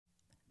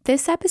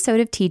This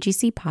episode of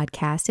TGC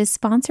Podcast is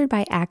sponsored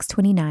by Acts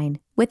 29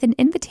 with an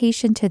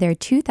invitation to their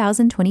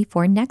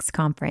 2024 Next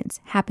Conference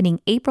happening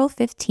April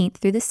 15th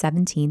through the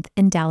 17th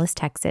in Dallas,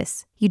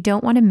 Texas. You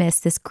don't want to miss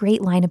this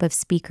great lineup of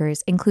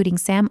speakers, including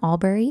Sam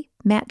Albury,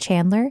 Matt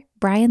Chandler,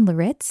 Brian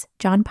Laritz,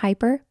 John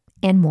Piper,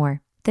 and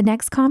more. The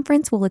Next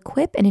Conference will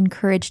equip and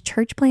encourage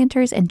church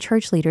planters and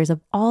church leaders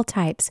of all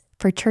types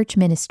for church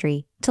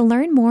ministry. To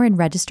learn more and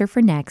register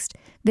for Next,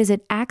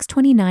 visit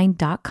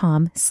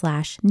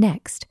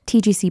acts29.com/next.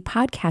 TGC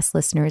podcast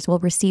listeners will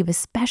receive a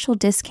special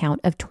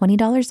discount of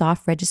 $20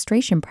 off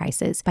registration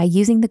prices by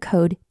using the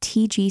code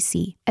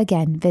TGC.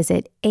 Again,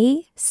 visit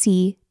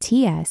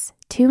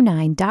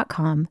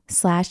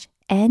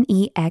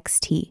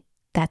acts29.com/next.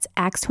 That's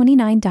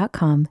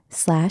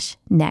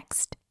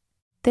acts29.com/next.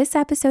 This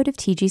episode of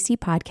TGC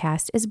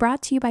Podcast is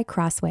brought to you by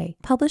Crossway,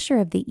 publisher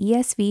of the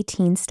ESV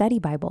Teen Study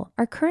Bible.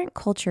 Our current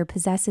culture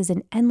possesses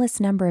an endless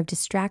number of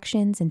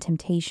distractions and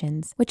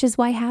temptations, which is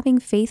why having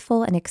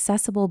faithful and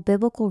accessible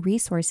biblical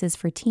resources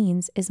for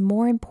teens is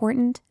more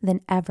important than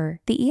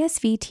ever. The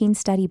ESV Teen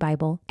Study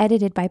Bible,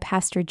 edited by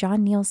Pastor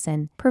John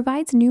Nielsen,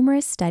 provides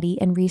numerous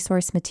study and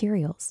resource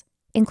materials,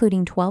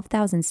 including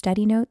 12,000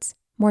 study notes,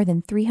 more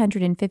than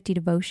 350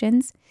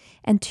 devotions,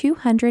 and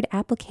 200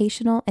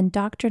 applicational and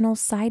doctrinal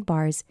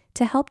sidebars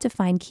to help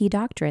define key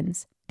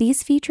doctrines.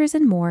 These features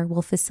and more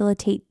will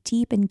facilitate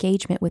deep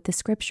engagement with the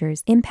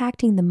scriptures,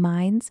 impacting the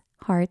minds,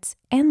 hearts,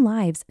 and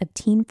lives of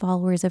teen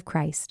followers of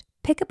Christ.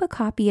 Pick up a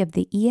copy of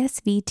the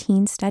ESV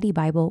Teen Study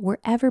Bible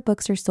wherever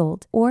books are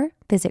sold, or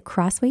visit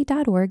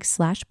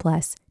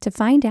crossway.org/plus to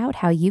find out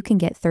how you can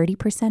get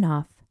 30%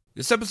 off.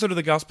 This episode of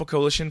the Gospel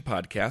Coalition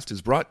podcast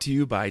is brought to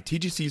you by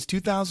TGC's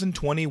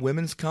 2020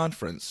 Women's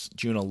Conference,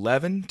 June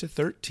 11 to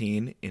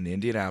 13 in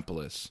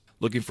Indianapolis.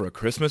 Looking for a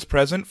Christmas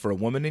present for a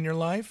woman in your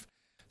life?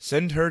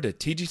 Send her to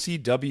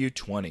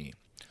TGCW20.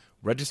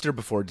 Register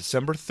before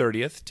December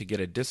 30th to get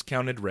a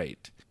discounted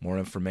rate. More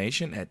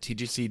information at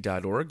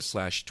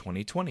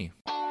tgc.org/2020.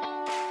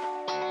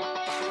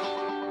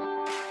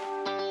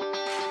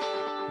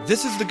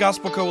 This is the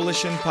Gospel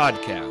Coalition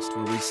podcast,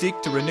 where we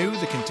seek to renew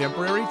the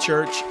contemporary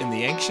church in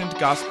the ancient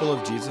gospel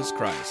of Jesus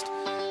Christ.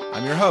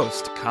 I'm your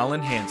host,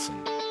 Colin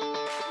Hansen.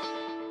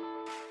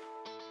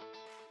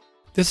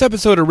 This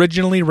episode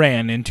originally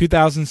ran in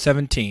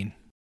 2017.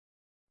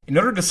 In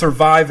order to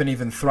survive and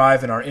even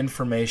thrive in our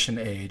information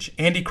age,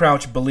 Andy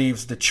Crouch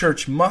believes the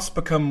church must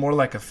become more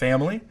like a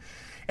family,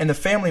 and the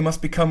family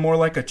must become more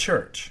like a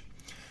church.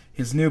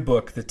 His new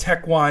book, The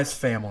Tech-Wise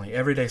Family,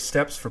 Everyday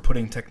Steps for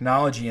Putting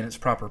Technology in its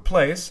Proper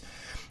Place,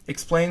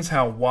 explains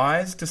how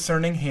wise,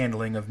 discerning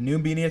handling of new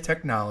media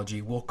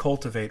technology will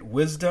cultivate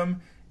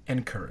wisdom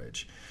and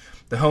courage.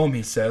 The home,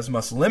 he says,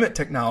 must limit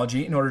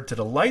technology in order to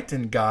delight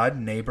in God,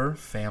 neighbor,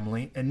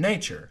 family, and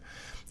nature.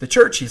 The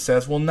church, he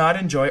says, will not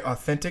enjoy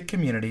authentic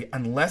community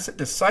unless it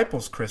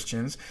disciples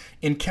Christians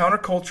in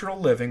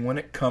countercultural living when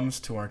it comes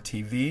to our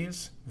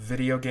TVs,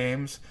 video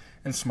games,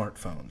 and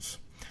smartphones.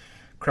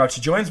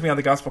 Crouch joins me on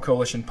the Gospel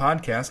Coalition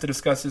podcast to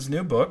discuss his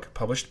new book,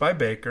 published by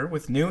Baker,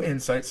 with new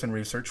insights and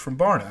research from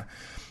Barna.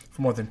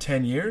 For more than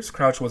 10 years,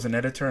 Crouch was an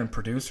editor and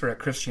producer at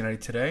Christianity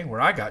Today,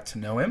 where I got to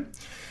know him.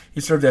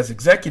 He served as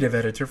executive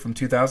editor from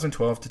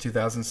 2012 to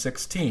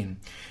 2016.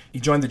 He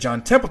joined the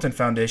John Templeton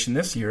Foundation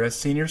this year as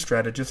senior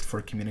strategist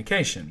for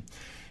communication.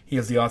 He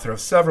is the author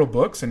of several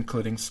books,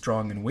 including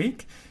Strong and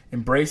Weak,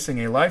 Embracing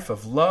a Life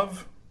of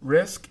Love,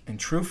 Risk, and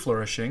True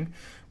Flourishing,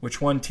 which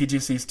won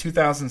TGC's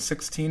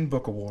 2016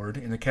 Book Award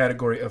in the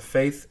category of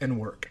Faith and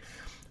Work.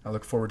 I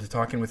look forward to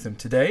talking with him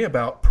today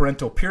about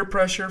parental peer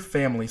pressure,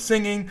 family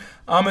singing,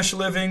 Amish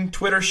living,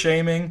 Twitter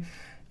shaming,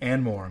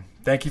 and more.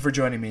 Thank you for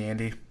joining me,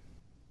 Andy.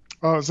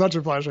 Oh, such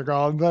a pleasure,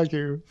 Colin. Thank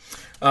you.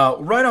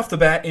 Right off the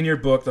bat in your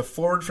book, the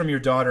foreword from your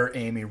daughter,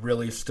 Amy,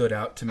 really stood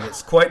out to me.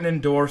 It's quite an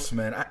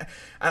endorsement.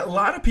 A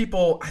lot of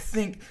people, I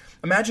think,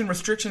 imagine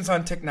restrictions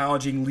on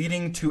technology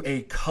leading to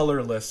a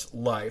colorless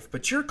life,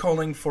 but you're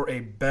calling for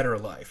a better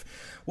life.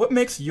 What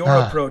makes your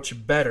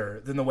approach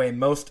better than the way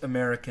most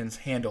Americans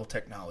handle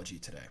technology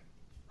today?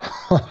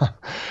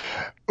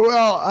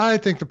 Well, I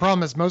think the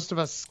problem is most of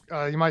us,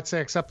 you might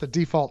say, accept the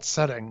default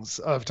settings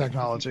of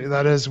technology.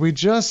 That is, we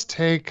just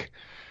take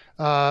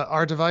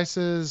our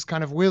devices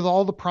kind of with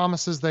all the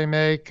promises they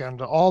make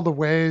and all the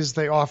ways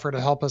they offer to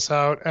help us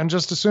out, and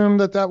just assume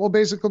that will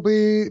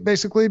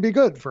basically be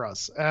good for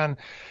us. And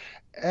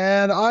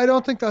I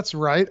don't think that's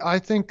right. I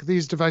think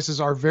these devices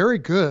are very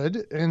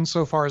good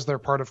insofar as they're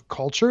part of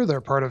culture.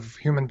 They're part of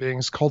human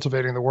beings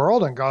cultivating the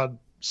world, and God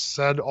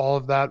said all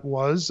of that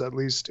was, at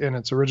least in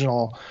its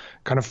original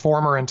kind of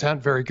form or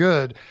intent, very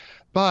good.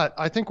 But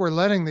I think we're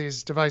letting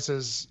these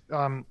devices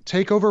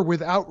take over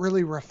without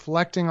really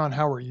reflecting on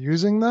how we're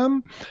using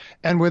them,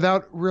 and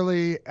without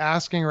really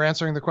asking or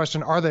answering the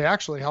question, are they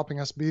actually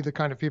helping us be the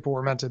kind of people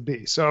we're meant to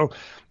be? So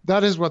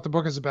that is what the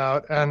book is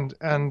about. And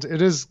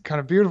it is kind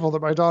of beautiful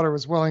that my daughter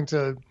was willing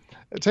to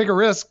take a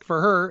risk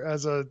for her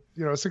as a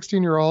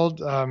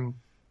 16-year-old,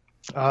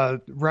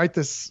 write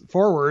this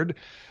forward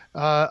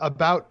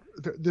about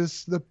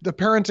the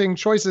parenting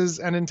choices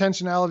and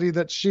intentionality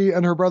that she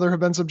and her brother have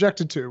been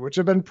subjected to, which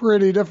have been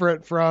pretty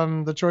different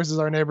from the choices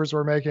our neighbors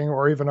were making,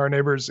 or even our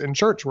neighbors in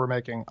church were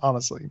making,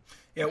 honestly.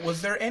 Yeah,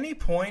 was there any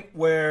point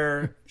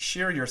where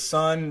Sheer, your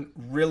son,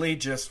 really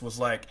just was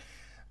like,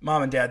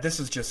 Mom and Dad, this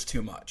is just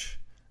too much?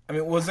 I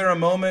mean, was there a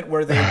moment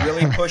where they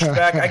really pushed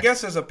back? I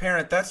guess as a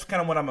parent, that's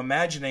kind of what I'm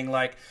imagining.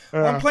 Like,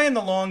 well, I'm playing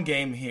the long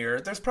game here.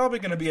 There's probably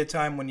going to be a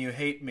time when you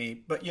hate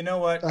me, but you know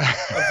what?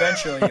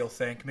 Eventually you'll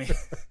thank me.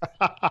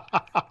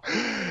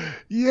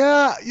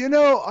 Yeah,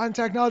 on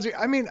technology,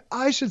 I mean,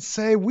 I should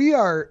say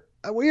we're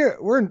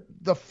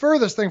the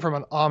furthest thing from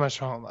an Amish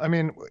home. I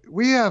mean,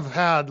 we have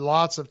had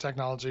lots of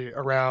technology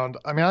around.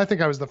 I mean, I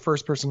think I was the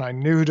first person I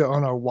knew to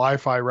own a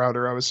Wi-Fi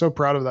router. I was so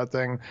proud of that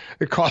thing.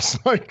 It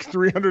cost like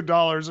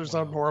 $300 or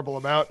some horrible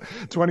amount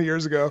 20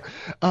 years ago.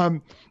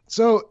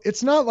 So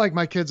it's not like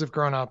my kids have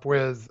grown up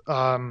with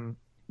no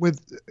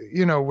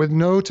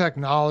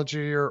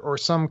technology or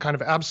some kind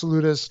of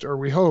absolutist, or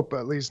we hope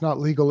at least not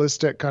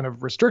legalistic kind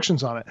of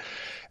restrictions on it.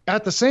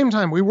 At the same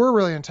time, we were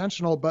really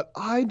intentional, but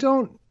I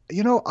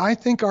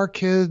think our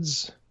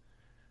kids,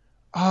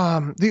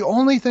 the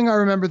only thing I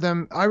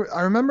remember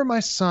I remember my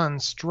son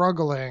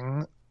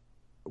struggling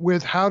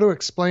with how to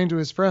explain to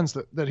his friends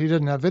that he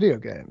didn't have video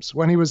games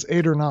when he was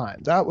 8 or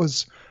 9. That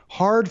was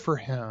hard for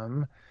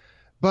him,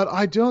 but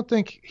I don't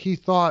think he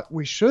thought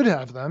we should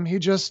have them. He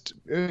just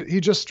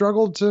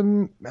struggled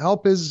to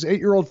help his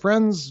 8-year-old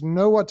friends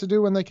know what to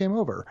do when they came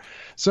over.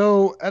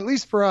 So at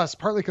least for us,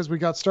 partly because we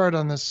got started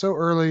on this so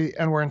early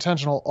and were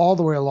intentional all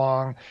the way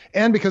along,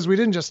 and because we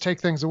didn't just take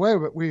things away,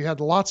 but we had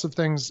lots of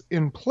things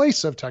in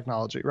place of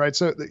technology, right?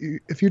 So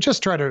if you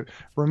just try to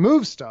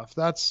remove stuff,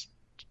 that's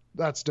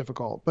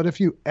difficult. But if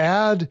you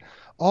add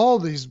all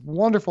these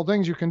wonderful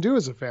things you can do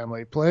as a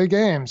family, play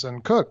games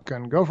and cook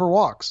and go for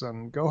walks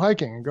and go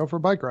hiking and go for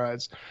bike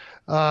rides,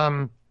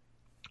 the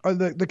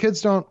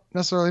kids don't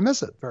necessarily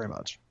miss it very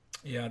much.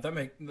 Yeah,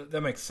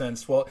 that makes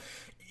sense. Well,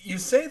 you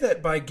say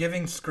that by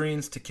giving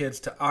screens to kids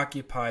to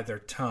occupy their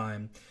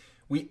time,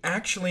 we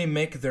actually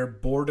make their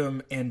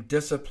boredom and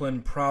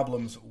discipline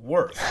problems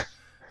worse.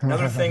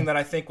 Another thing that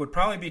I think would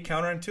probably be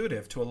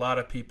counterintuitive to a lot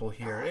of people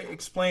here.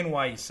 Explain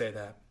why you say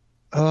that.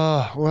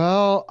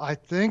 Well, I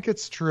think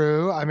it's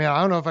true. I mean, I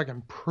don't know if I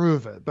can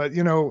prove it, but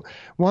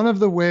one of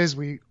the ways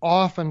we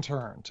often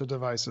turn to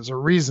devices,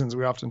 or reasons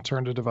we often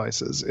turn to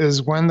devices,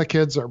 is when the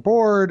kids are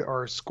bored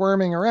or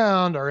squirming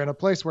around or in a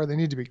place where they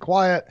need to be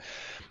quiet.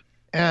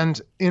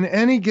 And in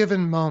any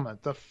given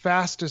moment, the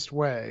fastest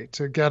way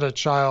to get a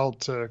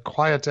child to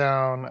quiet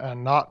down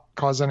and not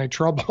cause any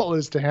trouble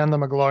is to hand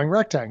them a glowing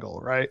rectangle,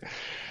 right?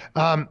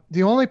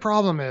 The only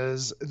problem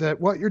is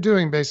that what you're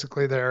doing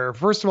basically there,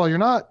 first of all, you're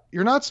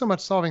not so much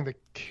solving the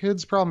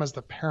kid's problem as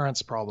the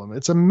parent's problem.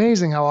 It's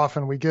amazing how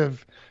often we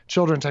give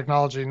children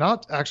technology,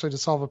 not actually to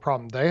solve a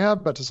problem they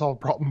have, but to solve a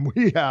problem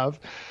we have.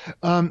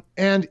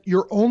 And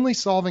you're only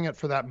solving it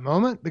for that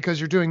moment because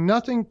you're doing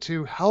nothing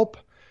to help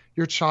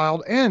your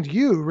child and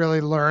you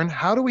really learn,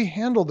 how do we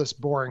handle this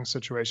boring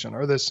situation,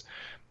 or this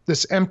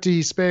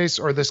empty space,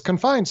 or this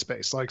confined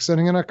space, like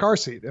sitting in a car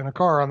seat in a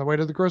car on the way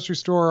to the grocery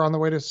store, or on the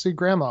way to see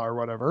grandma or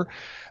whatever.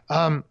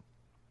 And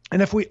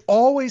if we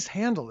always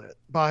handle it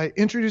by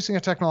introducing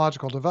a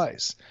technological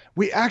device,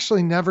 we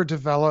actually never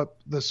develop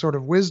the sort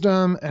of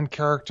wisdom and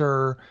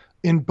character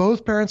in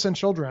both parents and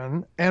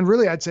children, and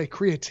really I'd say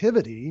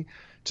creativity,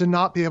 to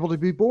not be able to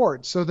be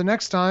bored. So the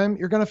next time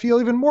you're going to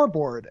feel even more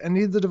bored and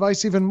need the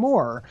device even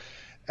more.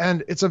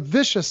 And it's a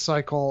vicious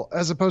cycle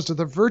as opposed to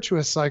the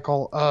virtuous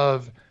cycle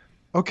of,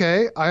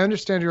 okay, I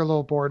understand you're a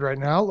little bored right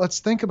now. Let's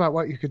think about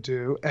what you could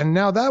do. And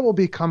now that will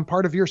become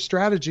part of your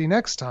strategy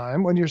next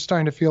time when you're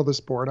starting to feel this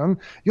boredom.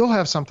 You'll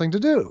have something to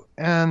do.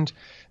 And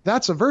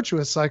that's a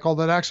virtuous cycle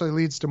that actually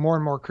leads to more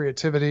and more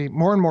creativity,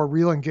 more and more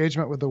real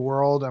engagement with the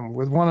world and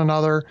with one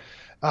another.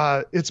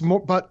 It's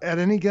more, but at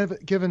any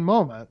given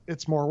moment,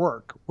 it's more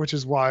work, which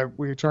is why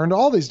we turn to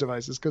all these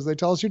devices, because they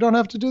tell us you don't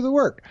have to do the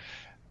work.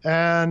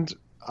 And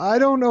I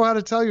don't know how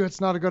to tell you it's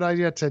not a good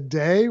idea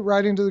today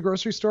riding to the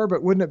grocery store,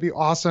 but wouldn't it be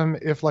awesome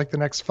if like the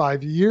next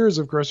 5 years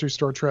of grocery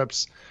store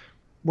trips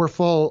were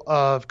full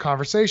of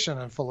conversation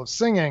and full of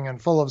singing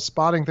and full of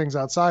spotting things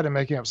outside and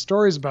making up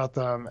stories about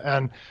them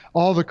and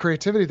all the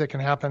creativity that can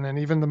happen in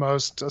even the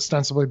most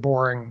ostensibly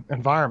boring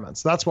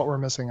environments. That's what we're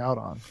missing out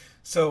on.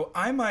 So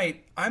I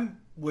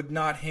would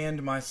not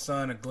hand my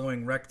son a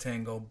glowing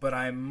rectangle, but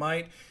I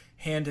might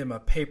hand him a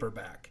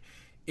paperback.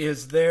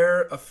 Is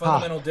there a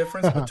fundamental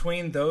difference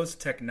between those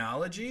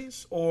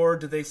technologies, or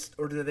do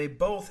they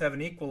both have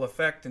an equal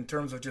effect in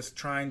terms of just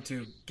trying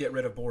to get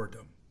rid of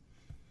boredom?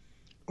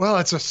 Well,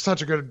 it's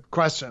such a good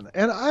question.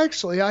 And I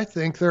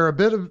think they're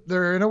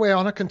in a way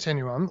on a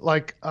continuum.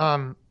 Like,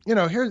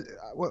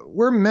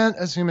 we're meant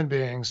as human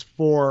beings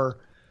for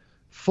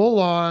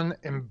full-on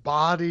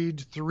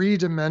embodied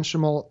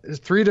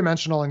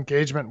three-dimensional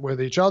engagement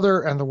with each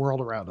other and the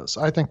world around us.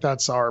 I think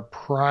that's our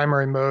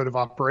primary mode of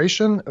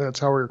operation. That's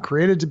how we're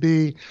created to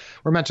be.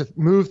 We're meant to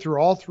move through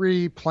all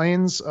three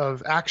planes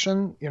of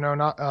action,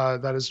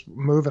 that is,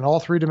 move in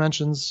all three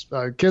dimensions.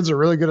 Kids are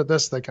really good at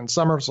this. They can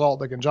somersault,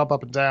 they can jump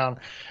up and down,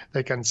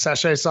 they can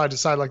sashay side to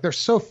side. Like, they're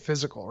so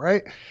physical,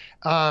 right?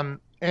 And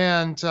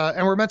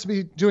we're meant to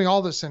be doing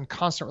all this in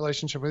constant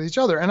relationship with each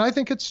other. And I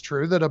think it's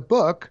true that a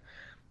book,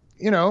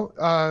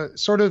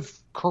 sort of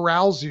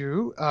corrals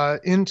you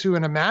into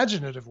an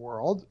imaginative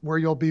world where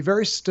you'll be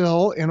very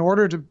still in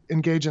order to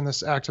engage in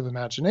this active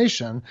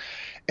imagination.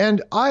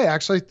 And I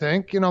actually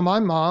think, my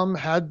mom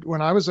had,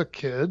 when I was a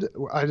kid,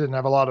 I didn't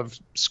have a lot of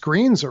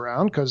screens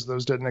around because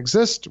those didn't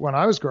exist when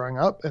I was growing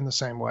up in the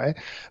same way.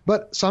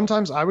 But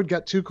sometimes I would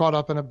get too caught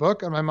up in a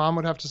book and my mom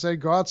would have to say,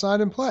 go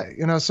outside and play,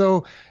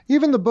 so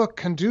even the book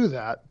can do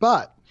that.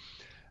 But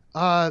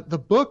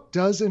the book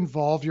does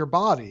involve your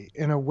body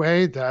in a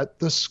way that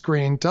the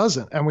screen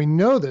doesn't. And we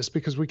know this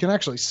because we can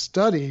actually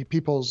study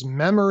people's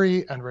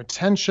memory and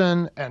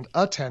retention and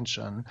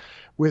attention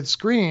with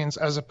screens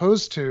as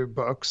opposed to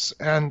books,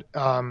 and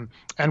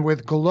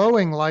with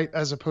glowing light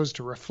as opposed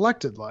to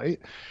reflected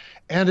light.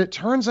 And it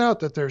turns out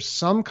that there's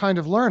some kind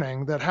of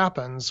learning that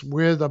happens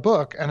with a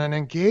book and an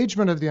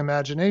engagement of the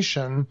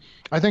imagination,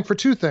 I think, for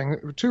two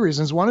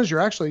reasons. One is you're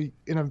actually,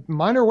 in a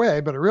minor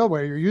way, but a real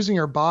way, you're using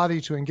your body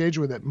to engage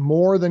with it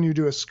more than you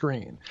do a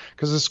screen.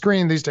 Because a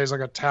screen these days, like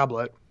a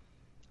tablet,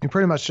 you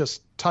pretty much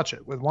just touch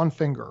it with one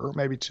finger or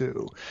maybe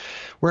two.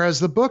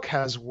 Whereas the book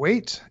has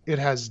weight, it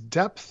has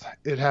depth,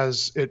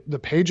 the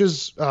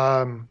pages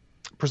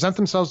present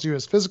themselves to you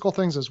as physical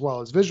things as well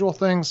as visual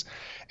things,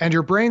 and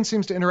your brain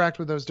seems to interact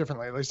with those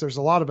differently. At least there's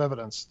a lot of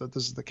evidence that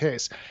this is the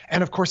case.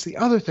 And of course, the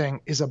other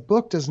thing is a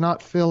book does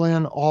not fill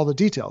in all the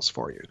details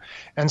for you.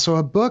 And so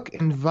a book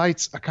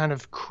invites a kind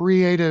of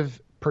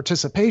creative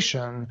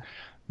participation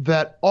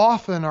that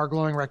often our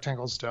glowing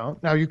rectangles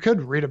don't. Now, you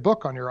could read a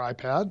book on your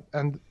iPad,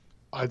 and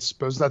I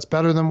suppose that's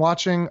better than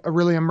watching a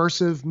really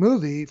immersive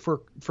movie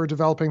for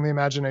developing the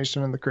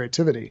imagination and the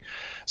creativity.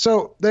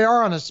 So they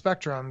are on a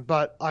spectrum,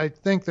 but I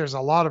think there's a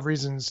lot of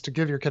reasons to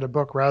give your kid a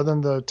book rather than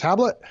the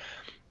tablet.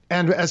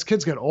 And as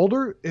kids get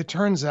older, it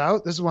turns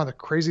out, this is one of the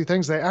crazy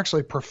things, they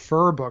actually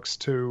prefer books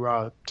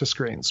to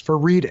screens for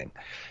reading.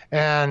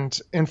 And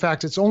in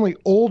fact, it's only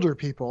older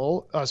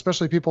people,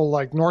 especially people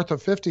like north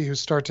of 50 who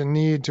start to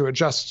need to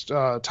adjust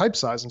type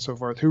size and so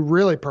forth, who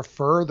really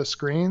prefer the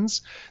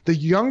screens. The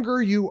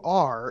younger you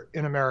are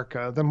in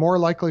America, the more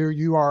likely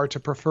you are to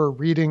prefer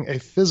reading a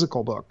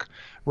physical book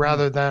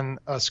rather than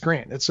a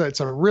screen. It's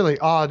a really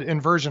odd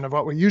inversion of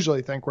what we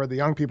usually think, where the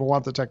young people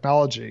want the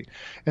technology.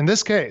 In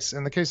this case,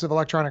 in the case of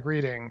electronic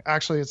reading,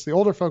 actually it's the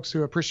older folks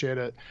who appreciate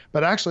it,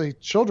 but actually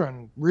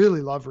children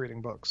really love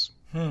reading books.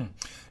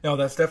 No,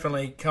 that's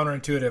definitely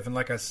counterintuitive. And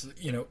like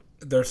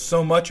there's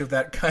so much of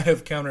that kind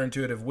of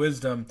counterintuitive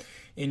wisdom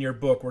in your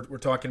book. We're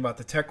talking about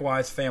the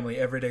TechWise family,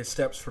 everyday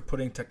steps for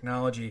putting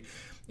technology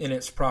in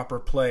its proper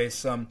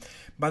place.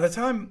 By the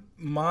time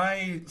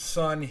my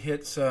son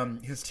hits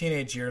his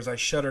teenage years, I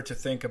shudder to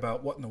think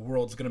about what in the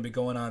world's going to be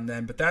going on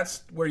then. But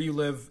that's where you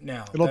live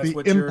now. It'll be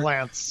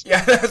implants.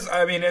 Yeah,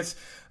 it's,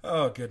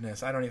 oh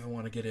goodness, I don't even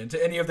want to get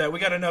into any of that. We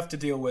got enough to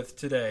deal with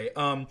today.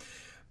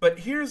 But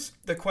here's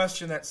the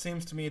question that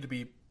seems to me to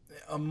be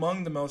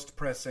among the most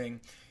pressing.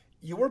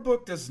 Your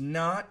book does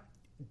not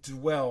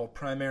dwell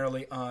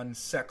primarily on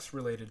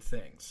sex-related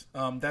things.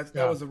 That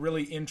was a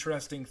really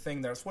interesting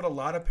thing there. It's what a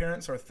lot of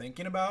parents are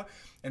thinking about,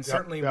 and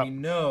certainly we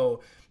know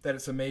that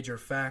it's a major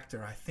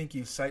factor. I think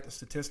you cite the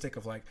statistic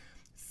of like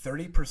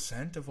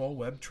 30% of all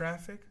web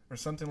traffic or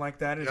something like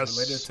that is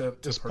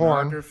related to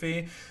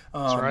pornography.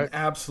 Right.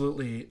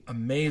 Absolutely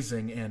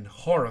amazing and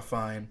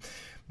horrifying.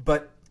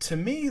 But to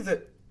me,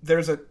 that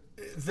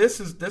this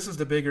is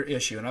the bigger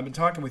issue, and I've been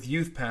talking with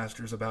youth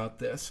pastors about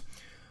this.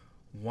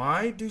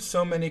 Why do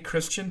so many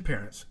Christian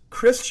parents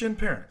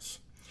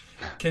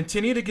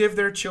continue to give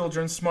their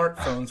children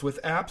smartphones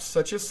with apps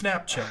such as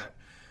Snapchat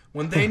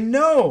when they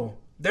know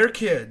their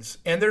kids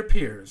and their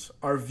peers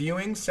are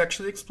viewing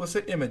sexually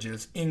explicit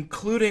images,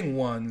 including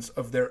ones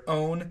of their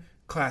own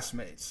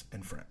classmates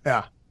and friends?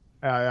 Yeah.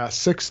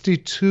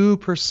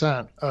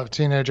 62% of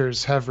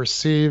teenagers have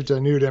received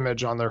a nude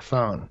image on their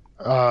phone.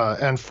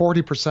 And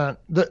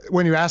 40%,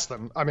 when you ask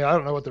them, I mean, I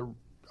don't know what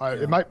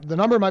the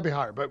number might be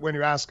higher, but when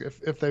you ask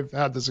if they've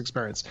had this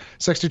experience,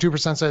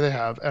 62% say they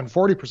have, and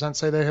 40%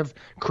 say they have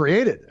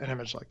created an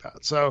image like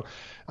that. So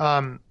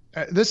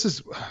this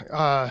is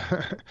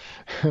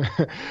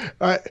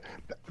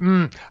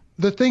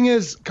the thing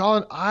is,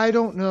 Colin, I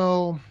don't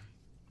know.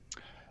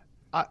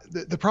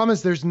 The problem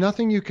is there's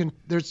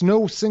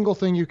no single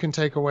thing you can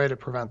take away to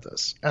prevent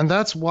this. And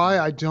that's why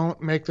I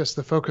don't make this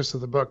the focus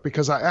of the book,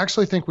 because I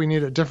actually think we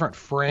need a different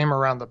frame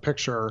around the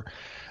picture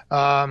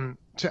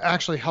to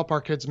actually help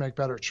our kids make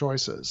better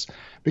choices.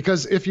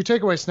 Because if you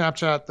take away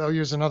Snapchat, they'll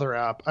use another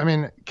app. I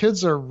mean,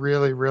 kids are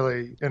really,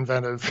 really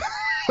inventive.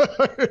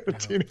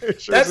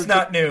 Teenagers. That's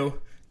not new.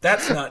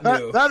 That's not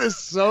new. That is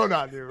so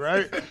not new,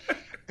 right?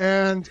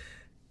 And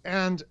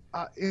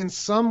in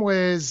some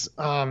ways,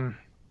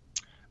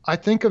 I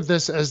think of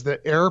this as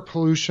the air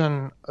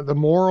pollution, the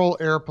moral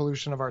air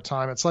pollution of our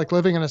time. It's like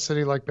living in a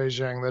city like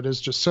Beijing that is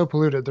just so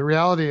polluted. The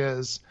reality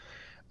is,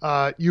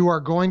 you are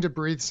going to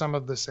breathe some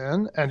of this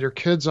in, and your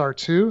kids are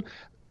too.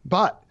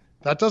 But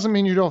that doesn't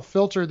mean you don't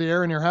filter the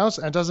air in your house,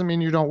 and it doesn't mean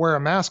you don't wear a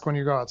mask when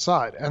you go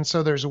outside. And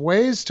so there's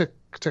ways to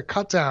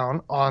cut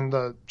down on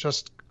the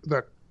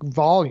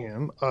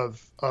volume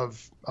of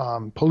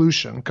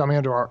pollution coming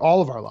into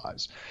all of our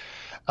lives.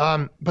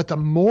 But the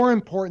more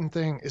important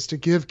thing is to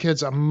give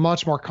kids a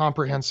much more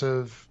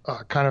comprehensive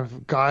kind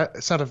of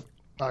guidance,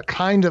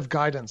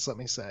 let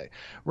me say,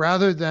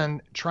 rather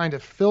than trying to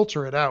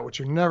filter it out, which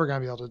you're never going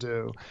to be able to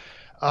do.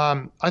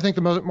 I think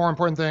the more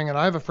important thing, and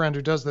I have a friend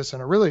who does this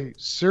in a really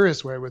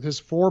serious way with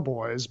his 4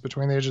 boys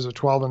between the ages of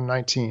 12 and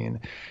 19.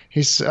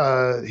 He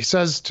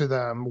says to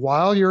them,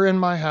 while you're in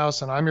my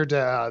house and I'm your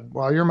dad,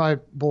 while you're my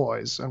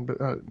boys, and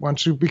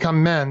once you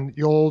become men,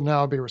 you'll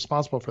now be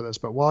responsible for this.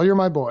 But while you're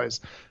my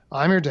boys,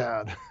 I'm your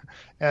dad,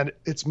 and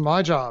it's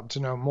my job to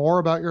know more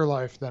about your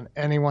life than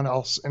anyone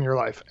else in your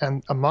life.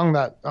 And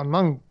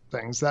among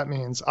things, that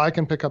means I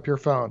can pick up your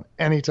phone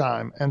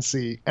anytime and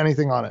see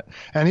anything on it.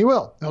 And he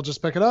will. He'll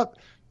just pick it up,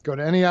 go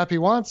to any app he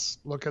wants,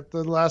 look at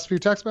the last few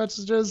text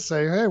messages,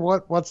 say, hey,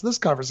 what's this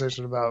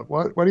conversation about?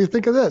 What do you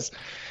think of this?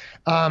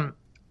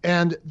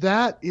 And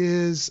that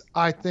is,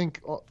 I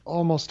think,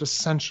 almost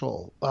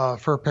essential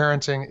for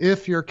parenting.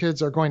 If your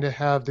kids are going to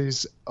have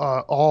these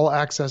all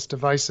access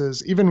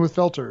devices, even with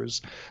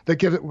filters, that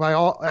give it by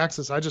all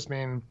access, I just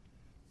mean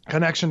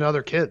connection to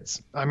other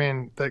kids. I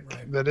mean,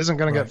 that isn't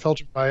going to get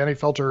filtered by any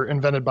filter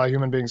invented by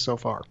human beings so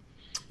far.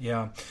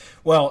 Yeah.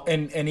 Well,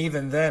 and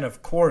even then,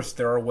 of course,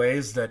 there are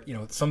ways that,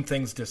 some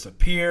things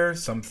disappear,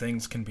 some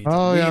things can be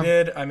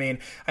deleted. Yeah. I mean,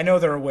 I know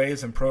there are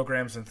ways and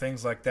programs and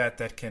things like that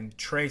that can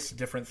trace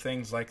different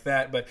things like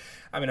that. But,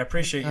 I mean, I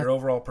appreciate your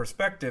overall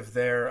perspective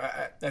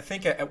there. I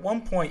think at one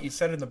point you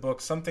said in the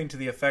book something to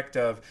the effect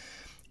of,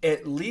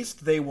 at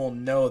least they will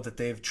know that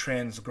they've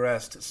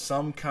transgressed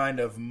some kind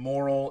of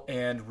moral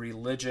and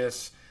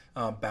religious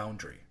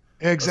boundary.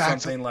 Exactly. Or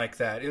something like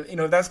that.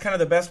 That's kind of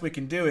the best we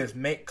can do, is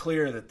make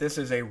clear that this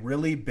is a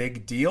really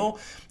big deal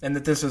and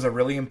that this is a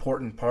really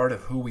important part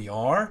of who we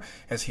are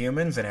as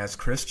humans and as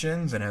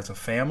Christians and as a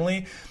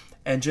family,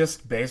 and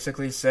just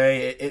basically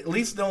say, at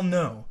least they'll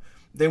know.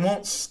 They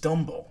won't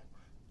stumble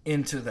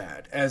into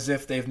that as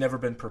if they've never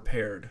been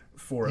prepared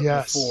for it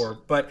before.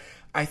 But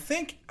I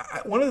think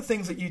one of the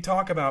things that you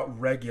talk about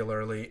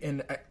regularly, and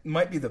it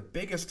might be the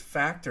biggest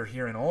factor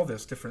here in all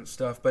this different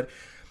stuff, but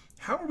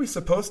how are we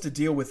supposed to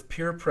deal with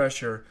peer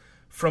pressure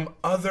from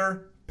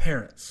other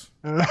parents?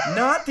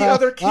 Not the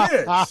other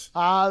kids.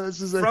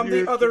 From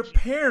the other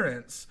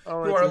parents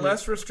who are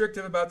less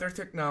restrictive about their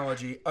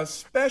technology,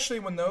 especially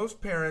when those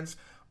parents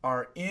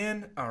are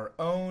in our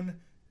own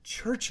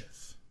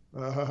churches.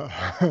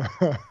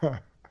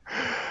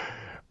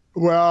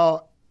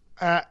 Well,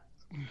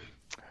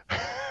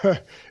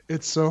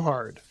 it's so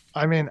hard.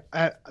 I mean,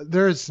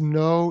 there's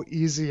no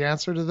easy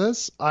answer to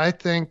this. I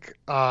think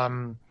I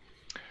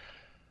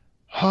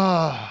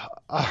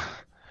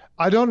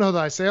don't know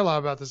that I say a lot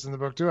about this in the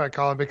book, do I,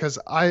 Colin? Because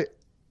I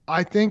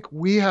think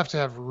we have to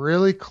have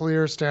really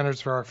clear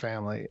standards for our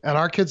family, and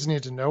our kids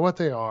need to know what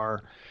they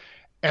are,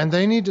 and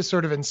they need to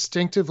sort of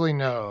instinctively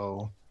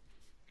know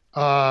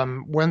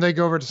when they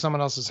go over to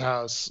someone else's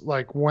house,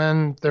 like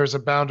when there's a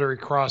boundary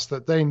crossed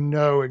that they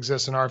know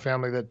exists in our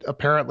family that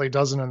apparently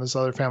doesn't in this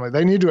other family.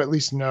 They need to at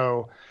least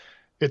know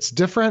it's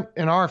different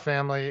in our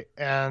family,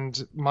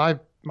 and my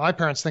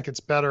parents think it's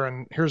better,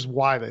 and here's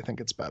why they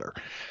think it's better.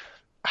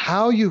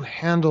 How you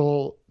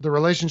handle the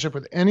relationship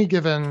with any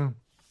given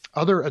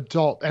other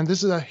adult, and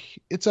it's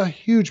a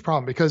huge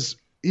problem, because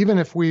even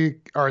if we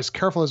are as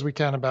careful as we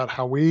can about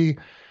how we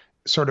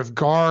sort of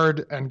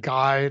guard and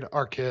guide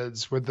our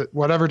kids with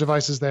whatever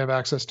devices they have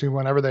access to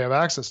whenever they have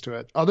access to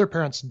it, other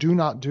parents do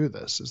not do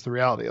this, is the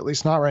reality, at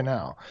least not right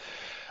now.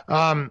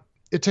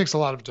 It takes a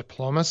lot of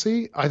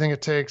diplomacy. I think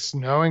it takes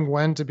knowing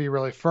when to be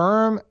really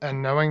firm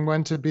and knowing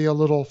when to be a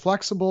little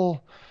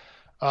flexible.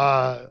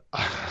 I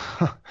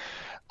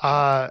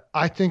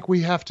think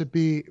we have to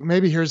be,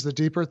 maybe here's the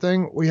deeper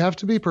thing, we have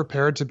to be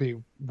prepared to be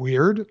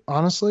weird,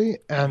 honestly,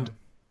 and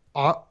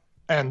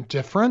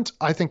different.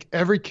 I think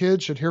every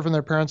kid should hear from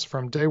their parents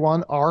from day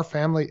one, our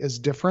family is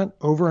different,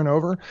 over and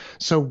over.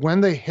 So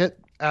when they hit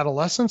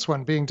adolescence,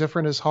 when being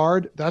different is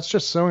hard, that's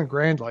just so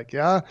ingrained, like,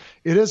 yeah,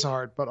 it is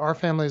hard, but our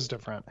family is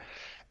different.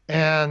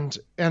 And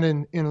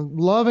in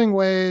loving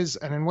ways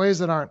and in ways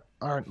that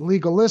aren't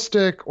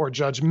legalistic or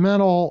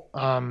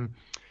judgmental,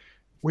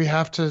 we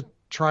have to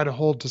try to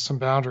hold to some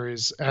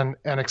boundaries and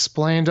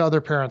explain to other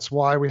parents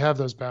why we have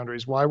those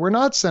boundaries, why we're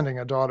not sending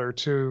a daughter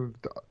to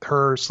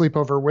her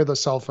sleepover with a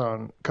cell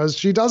phone, because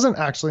she doesn't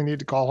actually need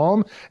to call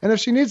home. And if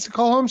she needs to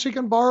call home, she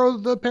can borrow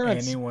the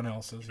parents. Anyone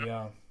else's,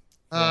 yeah.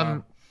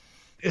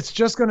 It's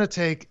just going to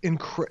take,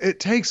 it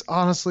takes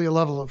honestly a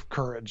level of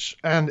courage.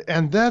 And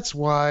that's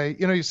why,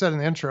 you said in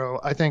the intro,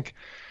 I think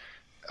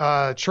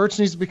church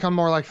needs to become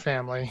more like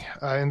family,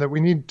 and that we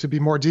need to be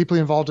more deeply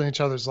involved in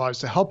each other's lives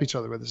to help each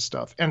other with this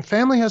stuff. And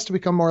family has to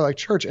become more like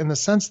church in the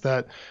sense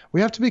that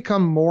we have to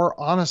become more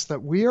honest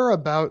that we are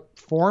about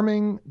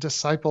forming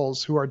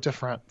disciples who are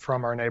different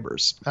from our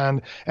neighbors,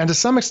 and to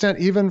some extent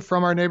even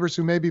from our neighbors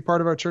who may be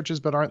part of our churches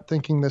but aren't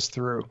thinking this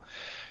through.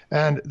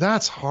 And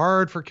that's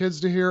hard for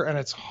kids to hear, and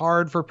it's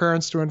hard for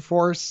parents to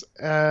enforce.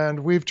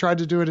 And we've tried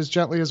to do it as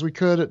gently as we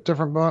could at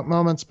different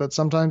moments, but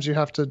sometimes you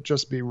have to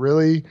just be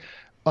really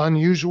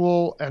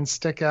unusual and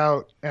stick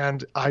out.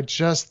 And I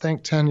just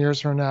think 10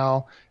 years from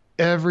now,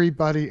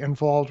 everybody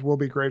involved will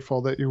be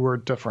grateful that you were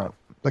different.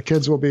 The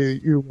kids will be,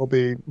 you will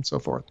be, and so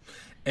forth.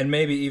 And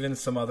maybe even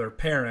some other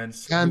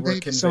parents. And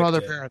maybe some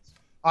other parents.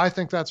 I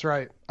think that's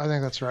right.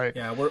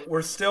 Yeah,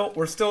 we're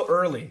still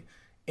early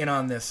in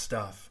on this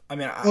stuff. I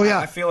mean,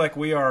 I feel like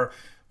we are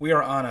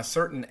on a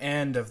certain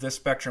end of this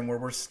spectrum where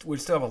we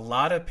still have a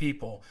lot of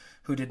people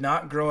who did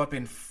not grow up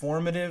in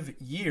formative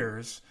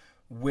years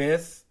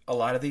with a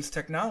lot of these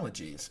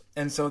technologies.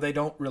 And so they're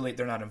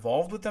not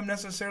involved with them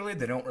necessarily.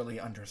 They don't really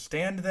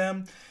understand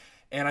them.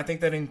 And I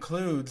think that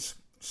includes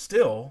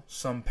still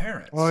some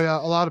parents. Oh yeah,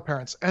 a lot of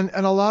parents. And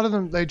a lot of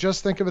them, they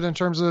just think of it in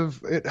terms of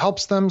it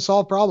helps them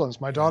solve problems.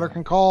 My daughter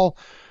can call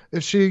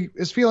if she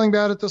is feeling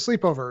bad at the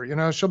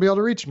sleepover, she'll be able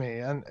to reach me.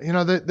 And,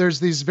 there's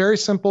these very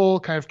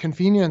simple kind of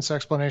convenience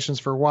explanations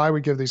for why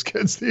we give these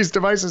kids these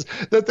devices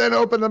that then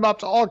open them up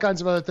to all kinds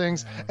of other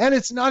things. Yeah. And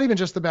it's not even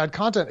just the bad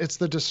content. It's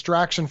the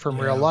distraction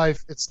from real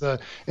life. It's the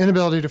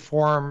inability to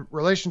form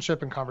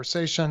relationship and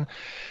conversation.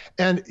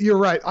 And you're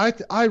right.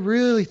 I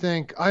really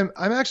think I'm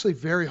actually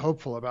very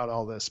hopeful about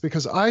all this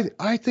because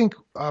I think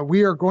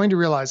we are going to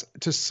realize,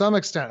 to some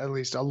extent at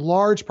least, a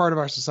large part of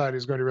our society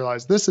is going to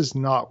realize this is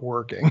not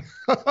working.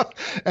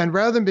 And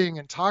rather than being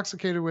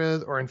intoxicated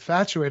with or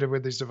infatuated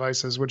with these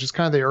devices, which is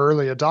kind of the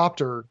early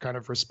adopter kind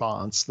of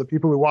response, the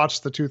people who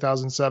watched the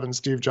 2007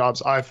 Steve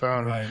Jobs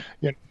iPhone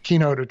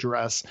keynote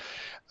address,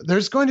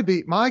 there's going to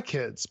be my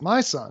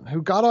son,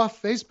 who got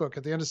off Facebook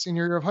at the end of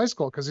senior year of high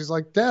school because he's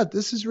like, Dad,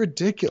 this is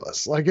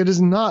ridiculous. Like, it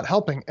is not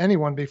helping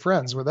anyone be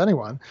friends with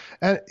anyone.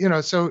 And,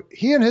 so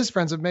he and his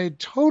friends have made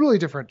totally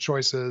different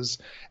choices.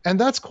 And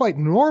that's quite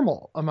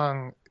normal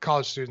among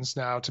college students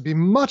now to be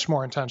much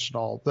more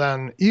intentional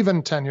than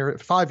even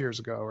 5 years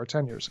ago or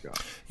 10 years ago.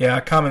 Yeah,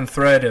 a common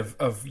thread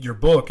of your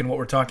book and what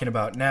we're talking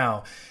about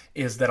now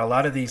is that a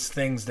lot of these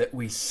things that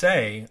we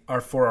say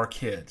are for our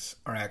kids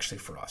are actually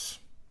for us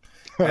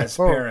as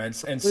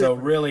parents. And so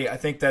really, I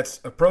think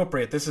that's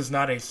appropriate. This is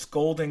not a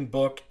scolding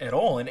book at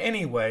all in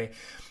any way,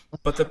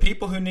 but the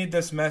people who need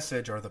this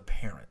message are the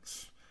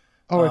parents.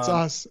 Oh, it's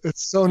us.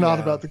 It's so not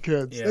about the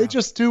kids. Yeah. They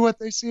just do what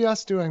they see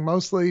us doing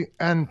mostly.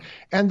 And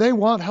they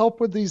want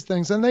help with these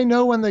things. And they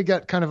know when they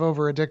get kind of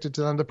over addicted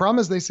to them. The problem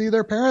is they see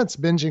their parents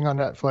binging on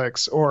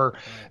Netflix or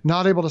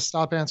not able to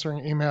stop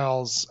answering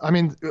emails. I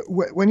mean,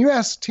 when you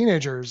ask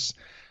teenagers,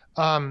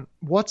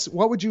 what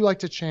would you like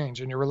to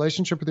change in your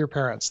relationship with your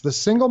parents? The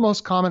single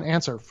most common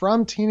answer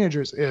from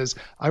teenagers is,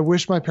 I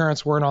wish my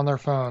parents weren't on their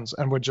phones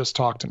and would just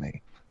talk to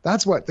me.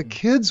 That's what the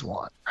kids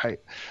want, right?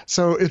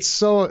 So it's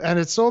so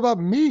about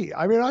me.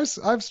 I mean,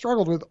 I've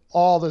struggled with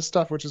all this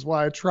stuff, which is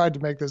why I tried to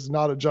make this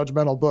not a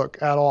judgmental book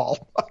at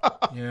all.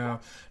 Yeah.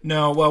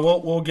 No,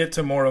 well, we'll get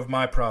to more of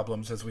my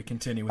problems as we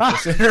continue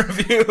with this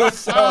interview.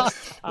 So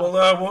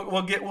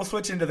we'll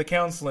switch into the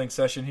counseling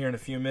session here in a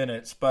few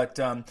minutes. But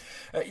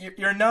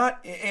you're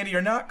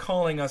not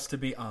calling us to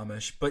be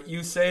Amish, but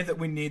you say that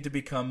we need to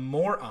become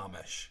more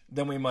Amish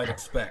than we might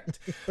expect.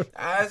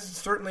 As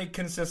certainly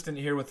consistent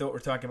here with what we're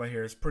talking about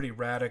here is pretty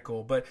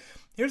radical. But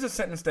here's a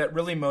sentence that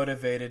really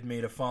motivated me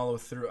to follow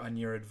through on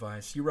your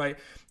advice. You write,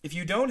 if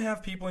you don't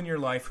have people in your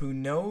life who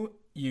know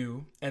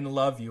you and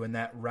love you in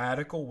that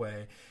radical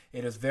way,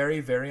 it is very,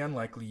 very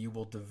unlikely you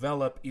will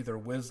develop either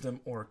wisdom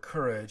or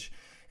courage.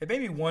 It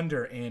made me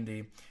wonder,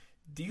 Andy,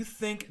 do you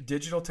think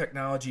digital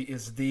technology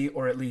is the,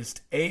 or at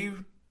least a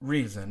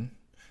reason,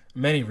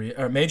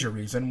 major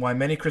reason, why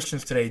many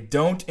Christians today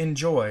don't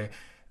enjoy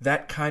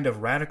that kind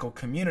of radical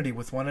community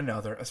with one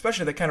another,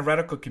 especially the kind of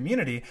radical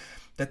community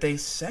that they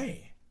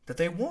say that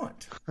they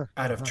want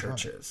out of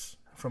churches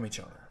from each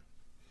other?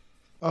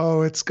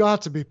 Oh, it's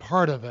got to be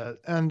part of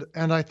it. And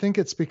I think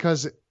it's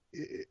because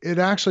it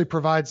actually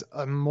provides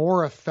a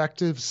more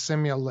effective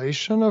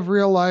simulation of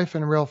real life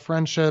and real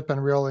friendship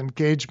and real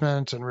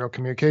engagement and real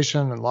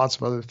communication and lots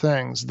of other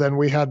things than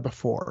we had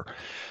before.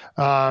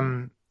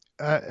 And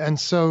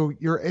so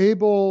you're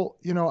able,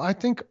 I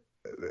think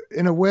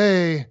in a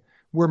way,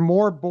 we're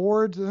more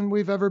bored than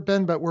we've ever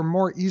been, but we're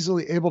more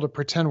easily able to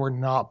pretend we're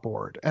not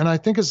bored. And I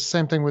think it's the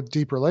same thing with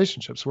deep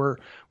relationships. We're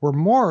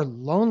more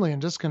lonely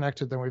and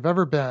disconnected than we've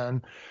ever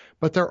been,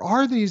 but there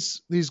are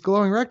these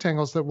glowing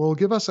rectangles that will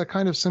give us a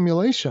kind of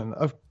simulation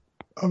of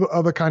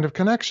a kind of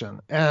connection.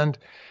 And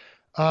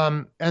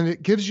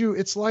it gives you,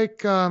 it's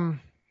like,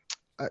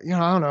 I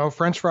don't know,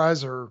 French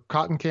fries or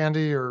cotton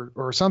candy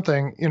or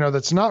something,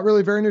 that's not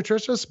really very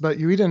nutritious, but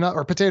you eat enough,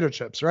 or potato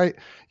chips, right?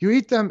 You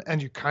eat them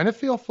and you kind of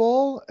feel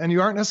full and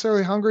you aren't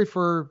necessarily hungry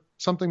for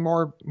something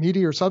more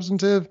meaty or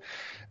substantive,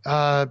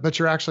 but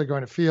you're actually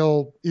going to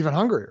feel even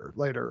hungrier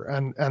later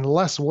and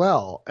less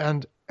well.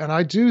 And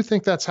I do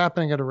think that's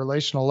happening at a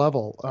relational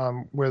level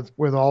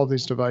with all of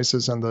these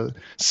devices and the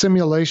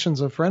simulations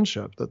of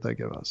friendship that they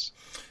give us.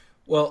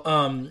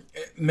 Well,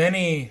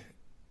 many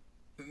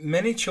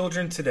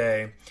children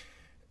today,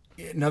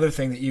 another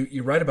thing that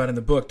you write about in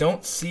the book,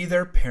 don't see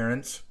their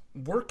parents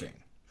working.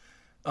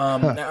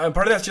 Part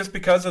of that's just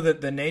because of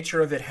the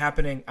nature of it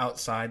happening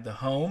outside the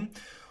home,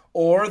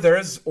 or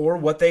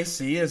what they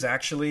see is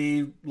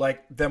actually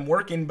like them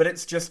working, but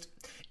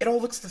it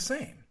all looks the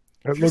same.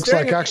 It looks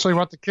like actually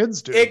what the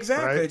kids do.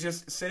 Exactly, right?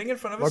 Just sitting in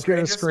front of Looking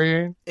at a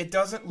screen. It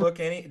doesn't look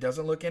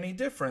any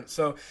different.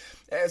 So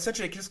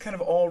essentially, it just kind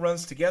of all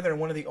runs together. And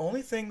one of the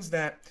only things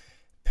that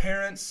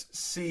parents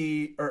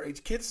see or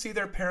kids see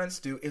their parents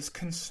do is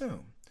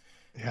consume.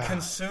 Yeah.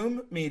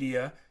 Consume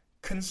media,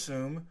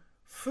 consume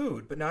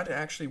food, but not to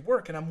actually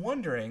work. And I'm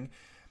wondering,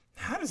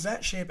 how does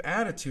that shape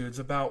attitudes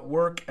about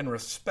work and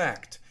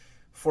respect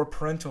for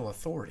parental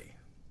authority?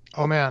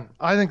 Oh man,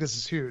 I think this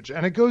is huge.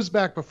 And it goes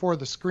back before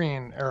the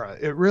screen era.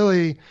 It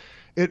really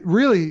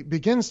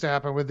begins to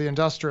happen with the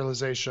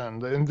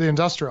industrialization, in the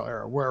industrial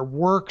era, where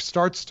work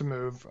starts to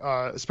move,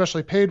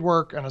 especially paid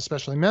work and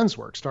especially men's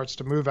work starts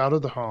to move out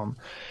of the home.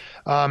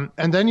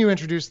 And then you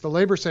introduce the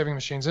labor-saving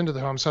machines into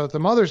the home so that the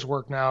mother's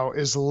work now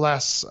is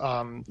less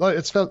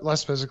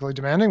physically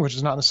demanding, which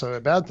is not necessarily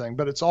a bad thing,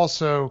 but it's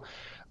also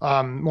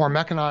more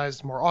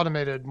mechanized, more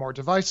automated, more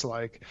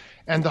device-like.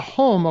 And the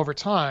home over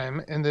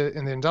time in the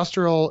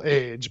industrial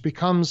age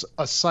becomes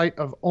a site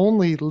of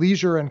only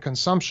leisure and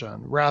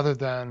consumption rather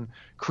than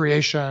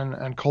creation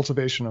and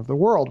cultivation of the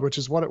world, which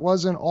is what it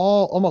was in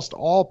almost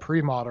all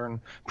pre-modern,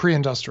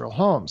 pre-industrial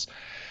homes.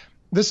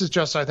 This is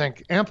just, I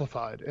think,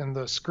 amplified in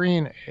the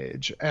screen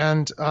age.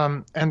 And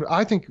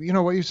I think,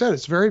 what you said,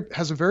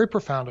 has a very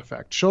profound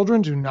effect.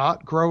 Children do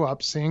not grow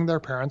up seeing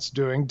their parents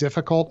doing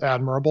difficult,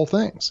 admirable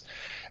things.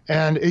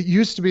 And it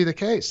used to be the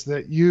case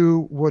that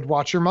you would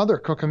watch your mother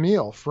cook a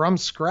meal from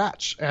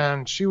scratch,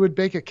 and she would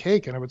bake a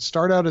cake, and it would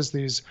start out as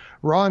these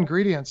raw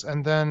ingredients,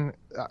 and then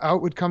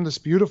out would come this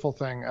beautiful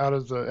thing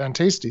and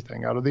tasty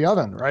thing out of the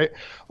oven, right?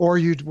 Or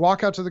you'd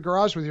walk out to the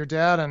garage with your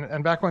dad,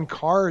 and back when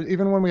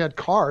even when we had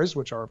cars,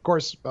 which are of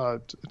course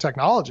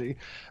technology,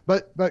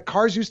 but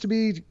cars used to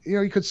be,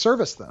 you could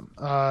service them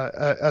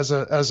as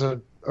a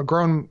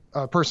grown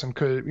person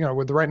could,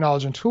 with the right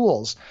knowledge and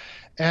tools.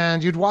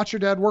 And you'd watch your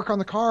dad work on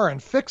the car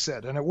and fix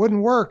it, and it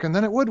wouldn't work, and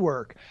then it would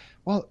work.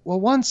 Well,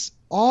 once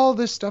all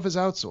this stuff is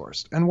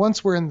outsourced, and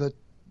once we're in the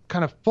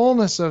kind of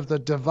fullness of the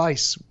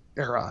device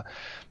era,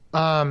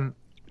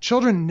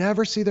 children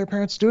never see their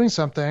parents doing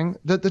something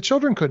that the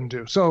children couldn't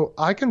do. So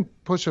I can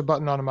push a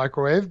button on a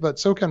microwave, but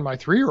so can my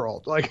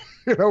 3-year-old. Like,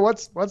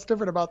 what's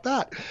different about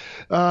that?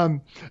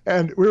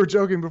 And we were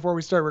joking before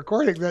we started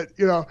recording that,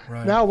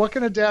 right. Now what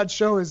can a dad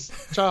show his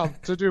child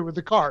to do with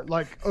the car?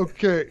 Like,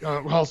 okay,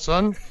 well,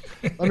 son,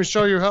 let me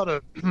show you how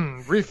to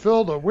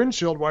refill the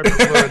windshield wiper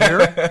fluid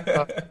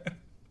here.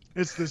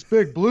 It's this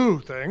big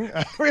blue thing.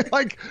 I mean,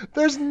 like,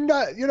 there's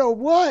not,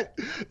 what?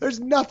 There's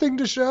nothing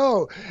to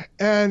show.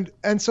 And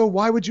so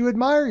why would you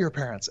admire your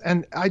parents?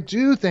 And I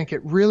do think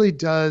it really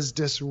does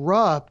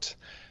disrupt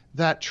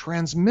that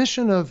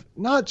transmission of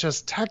not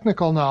just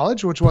technical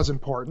knowledge, which was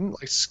important,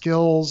 like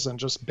skills and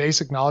just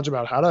basic knowledge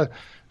about how to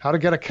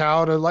get a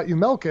cow to let you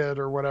milk it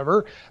or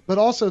whatever, but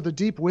also the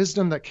deep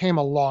wisdom that came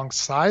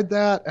alongside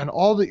that and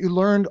all that you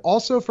learned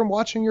also from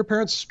watching your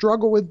parents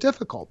struggle with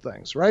difficult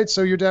things, right?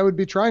 So your dad would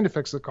be trying to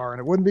fix the car and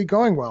it wouldn't be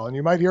going well, and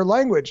you might hear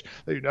language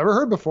that you never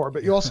heard before,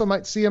 but you also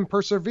might see him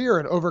persevere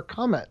and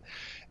overcome it.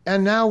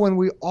 And now when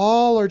we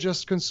all are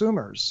just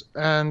consumers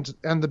and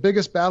the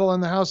biggest battle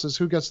in the house is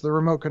who gets the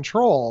remote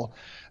control,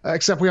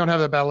 except we don't have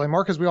that battle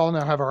anymore because we all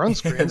now have our own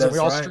screens and we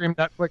all stream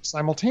Netflix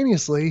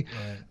simultaneously.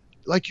 Right.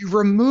 Like, you've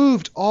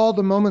removed all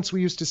the moments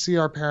we used to see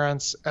our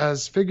parents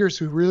as figures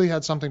who really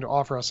had something to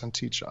offer us and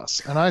teach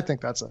us. And I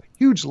think that's a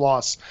huge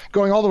loss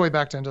going all the way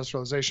back to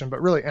industrialization,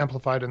 but really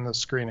amplified in the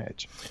screen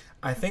age.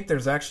 I think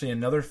there's actually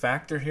another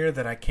factor here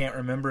that I can't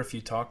remember if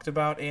you talked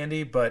about,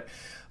 Andy, but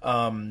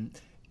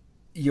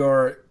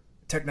your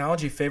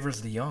technology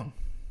favors the young.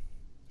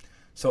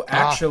 So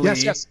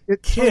actually, yes.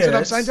 It turns it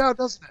upside down,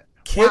 doesn't it?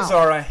 Kids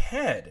are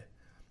ahead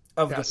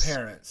of the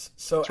parents.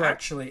 So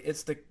actually,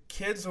 it's the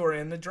kids who are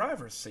in the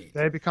driver's seat.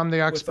 They become the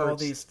experts. With all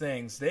these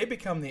things. They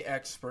become the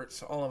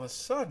experts. All of a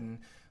sudden,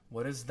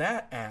 what does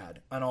that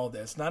add on all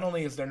this? Not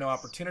only is there no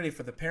opportunity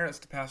for the parents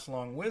to pass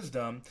along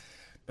wisdom,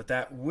 but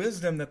that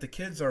wisdom that the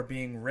kids are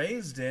being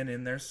raised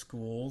in their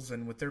schools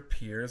and with their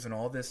peers and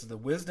all this, the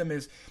wisdom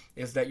is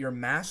that your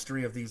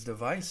mastery of these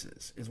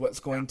devices is what's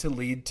going to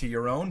lead to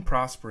your own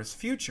prosperous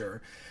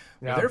future.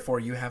 Yeah. Therefore,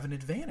 you have an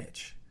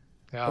advantage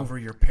over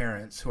your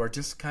parents who are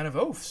just kind of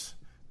oafs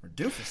or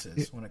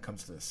doofuses when it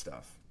comes to this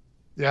stuff.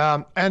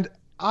 Yeah, and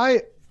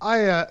I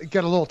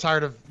get a little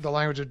tired of the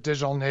language of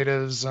digital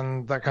natives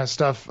and that kind of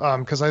stuff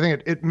because I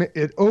think it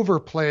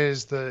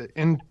overplays the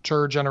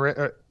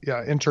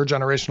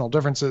intergenerational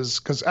differences,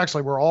 because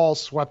actually we're all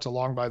swept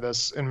along by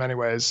this in many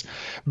ways.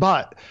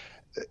 But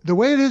the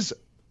way it is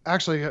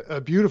actually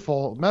a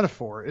beautiful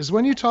metaphor is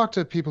when you talk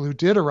to people who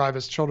did arrive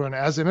as children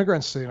as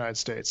immigrants to the United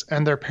States,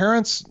 and their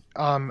parents,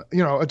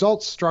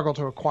 adults struggle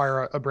to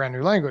acquire a brand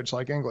new language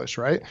like English,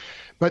 right?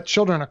 But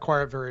children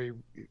acquire it very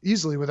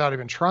easily without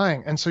even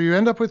trying. And so you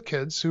end up with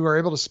kids who are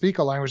able to speak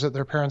a language that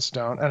their parents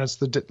don't, and it's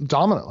the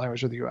dominant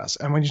language of the U.S.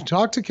 And when you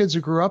talk to kids who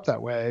grew up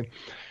that way,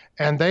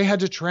 and they had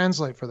to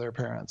translate for their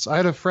parents. I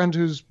had a friend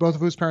both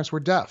of whose parents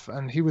were deaf,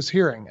 and he was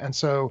hearing. And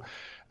so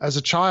as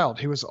a child,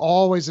 he was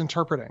always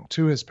interpreting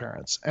to his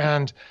parents.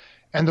 And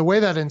the way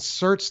that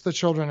inserts the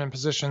children in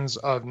positions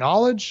of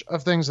knowledge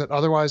of things that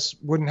otherwise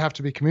wouldn't have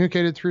to be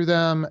communicated through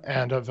them,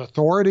 and of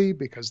authority,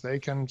 because they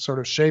can sort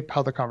of shape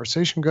how the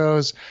conversation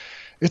goes.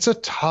 It's a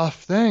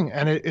tough thing.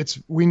 And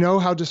we know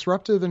how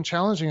disruptive and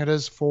challenging it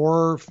is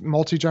for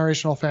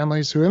multi-generational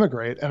families who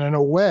immigrate. And in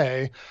a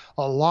way,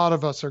 a lot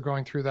of us are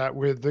going through that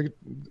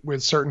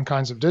with certain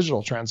kinds of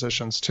digital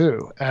transitions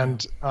too.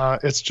 And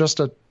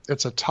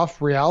it's a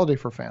tough reality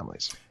for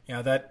families.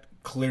 Yeah, that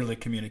clearly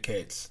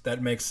communicates.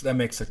 That makes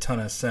a ton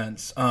of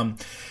sense.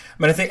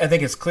 But I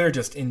think it's clear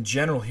just in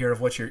general here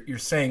of what you're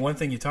saying. One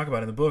thing you talk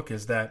about in the book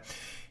is that,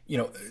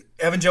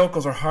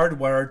 evangelicals are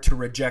hardwired to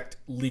reject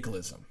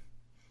legalism.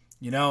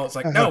 It's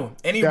like, no,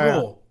 any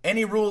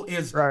rule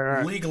is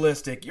right.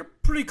 Legalistic. You're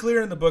pretty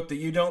clear in the book that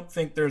you don't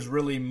think there's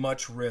really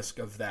much risk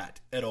of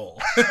that at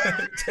all.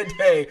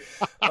 Today,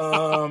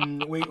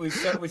 we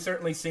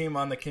certainly seem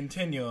on the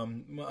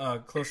continuum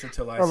closer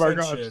to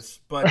licentious.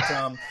 But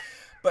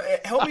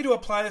help me to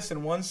apply this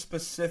in one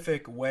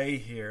specific way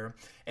here.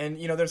 And,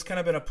 there's kind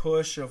of been a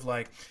push of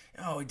like,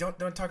 oh,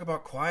 don't talk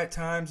about quiet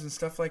times and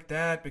stuff like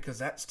that because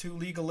that's too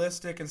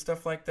legalistic and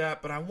stuff like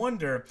that. But I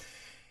wonder,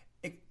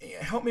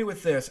 help me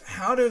with this.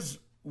 How does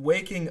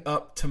waking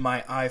up to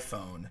my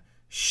iPhone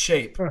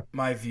shape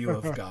my view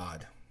of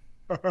God?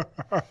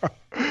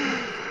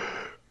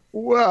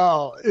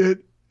 Well,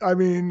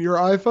 your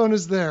iPhone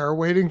is there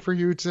waiting for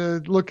you to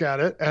look at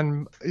it.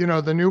 And,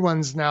 the new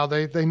ones now,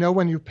 they know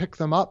when you pick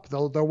them up,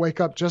 they'll wake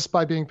up just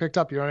by being picked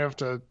up. You don't have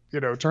to,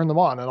 turn them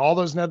on. And all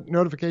those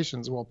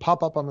notifications will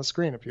pop up on the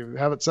screen if you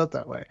have it set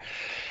that way.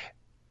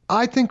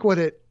 I think what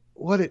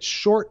it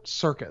short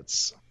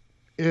circuits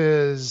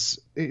is,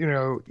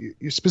 you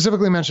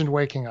specifically mentioned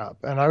waking up,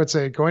 and I would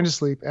say going to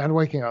sleep and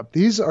waking up.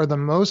 These are the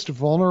most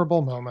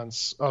vulnerable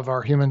moments of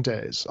our human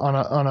days on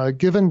a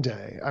given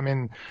day. I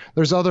mean,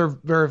 there's other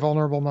very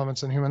vulnerable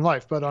moments in human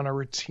life, but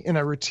in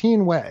a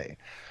routine way,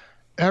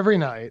 every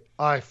night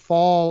I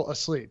fall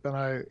asleep,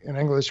 and in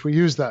English we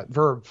use that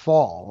verb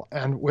fall,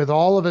 and with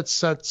all of its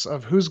sets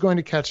of who's going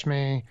to catch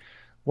me,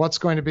 what's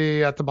going to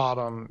be at the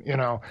bottom,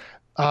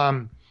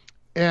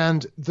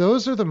 and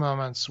those are the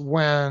moments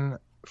when,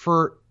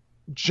 for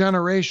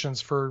generations,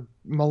 for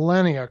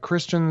millennia,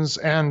 Christians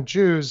and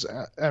Jews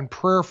and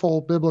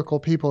prayerful biblical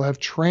people have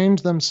trained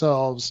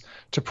themselves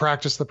to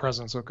practice the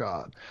presence of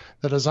God.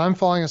 That as I'm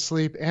falling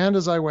asleep and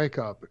as I wake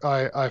up,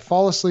 I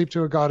fall asleep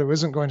to a God who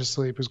isn't going to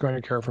sleep, who's going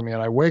to care for me,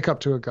 and I wake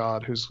up to a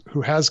God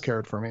who has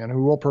cared for me and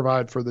who will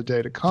provide for the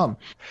day to come.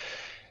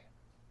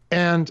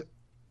 And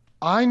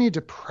I need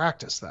to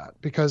practice that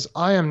because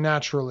I am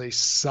naturally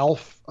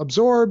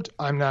self-absorbed.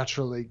 I'm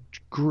naturally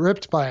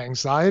gripped by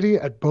anxiety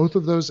at both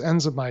of those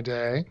ends of my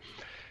day.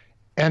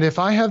 And if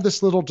I have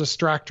this little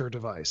distractor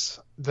device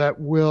that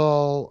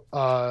will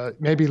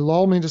maybe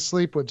lull me to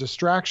sleep with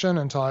distraction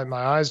until my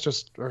eyes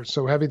just are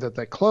so heavy that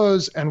they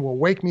close, and will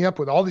wake me up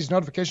with all these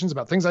notifications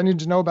about things I need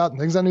to know about and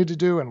things I need to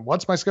do and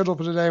what's my schedule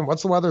for today and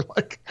what's the weather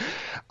like,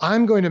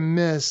 I'm going to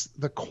miss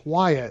the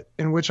quiet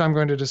in which I'm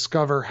going to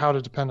discover how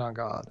to depend on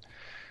God.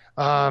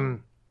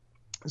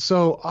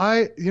 So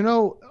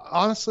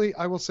honestly,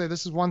 I will say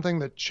this is one thing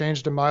that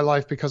changed in my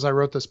life because I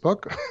wrote this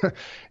book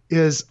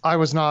is I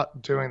was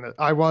not doing that.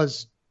 I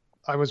was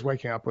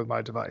waking up with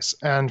my device,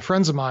 and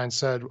friends of mine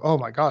said, "Oh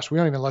my gosh, we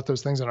don't even let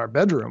those things in our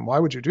bedroom. Why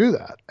would you do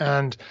that?"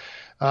 And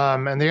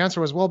the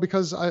answer was, well,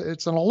 because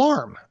it's an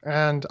alarm.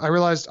 And I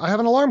realized I have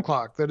an alarm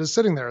clock that is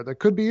sitting there that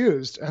could be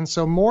used. And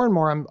so more and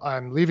more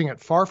I'm leaving it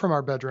far from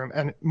our bedroom.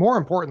 And more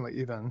importantly,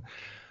 even,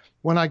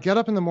 when I get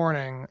up in the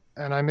morning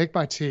and I make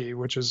my tea,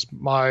 which is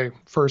my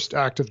first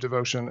act of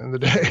devotion in the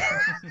day,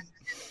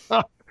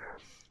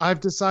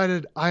 I've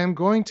decided I am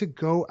going to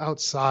go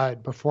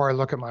outside before I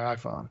look at my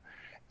iPhone.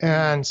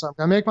 And so I'm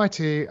going to make my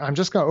tea. I'm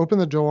just going to open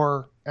the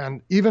door,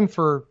 and even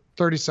for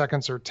 30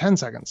 seconds or 10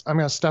 seconds, I'm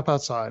going to step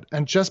outside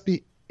and just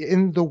be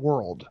in the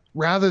world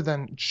rather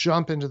than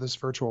jump into this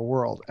virtual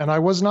world. And I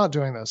was not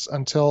doing this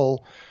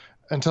until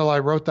I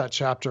wrote that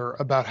chapter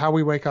about how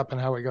we wake up and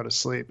how we go to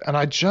sleep. And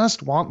I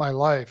just want my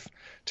life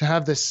to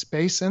have this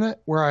space in it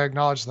where I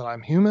acknowledge that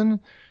I'm human,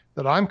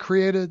 that I'm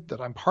created,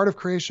 that I'm part of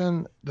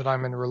creation, that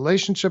I'm in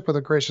relationship with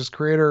a gracious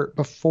creator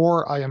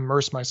before I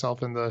immerse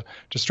myself in the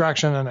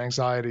distraction and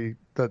anxiety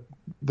that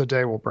the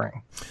day will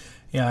bring.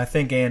 Yeah, I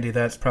think, Andy,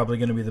 that's probably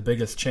going to be the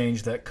biggest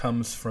change that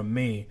comes from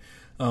me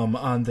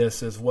on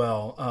this as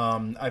well.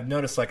 I've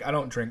noticed, I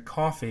don't drink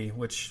coffee,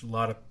 which a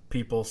lot of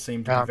people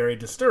seem to be very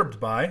disturbed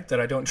by, that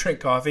I don't drink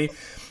coffee.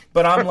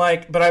 But I'm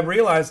like, but I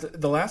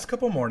realized the last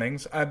couple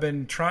mornings I've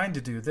been trying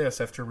to do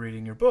this after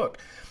reading your book.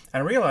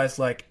 And I realized,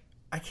 like,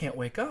 I can't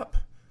wake up.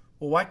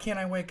 Well, why can't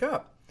I wake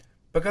up?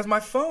 Because my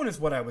phone is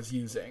what I was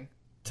using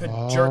to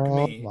jerk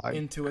me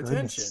into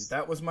attention.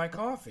 That was my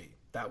coffee.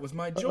 That was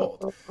my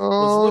jolt.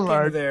 Was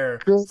looking there.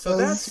 So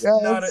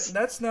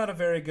that's not a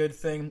very good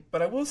thing.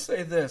 But I will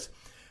say this.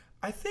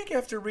 I think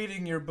after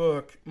reading your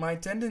book, my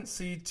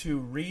tendency to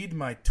read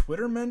my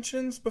Twitter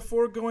mentions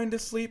before going to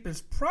sleep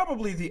is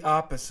probably the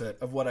opposite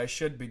of what I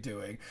should be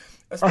doing,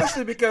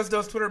 especially because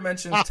those Twitter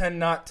mentions tend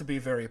not to be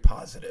very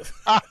positive.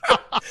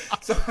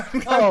 So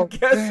I'm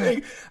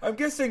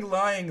guessing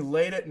lying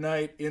late at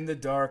night in the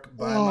dark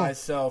by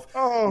myself,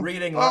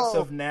 reading lots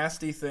of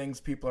nasty things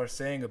people are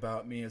saying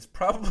about me is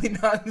probably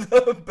not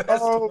the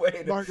best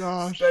way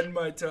to spend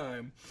my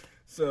time.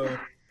 So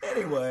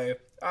anyway,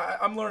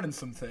 I'm learning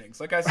some things.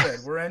 Like I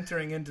said, we're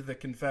entering into the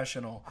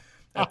confessional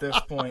at this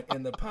point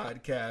in the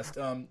podcast.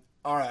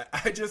 All right,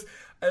 I just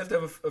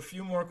have a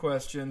few more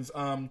questions.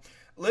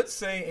 Let's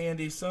say,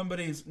 Andy,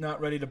 somebody's not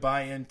ready to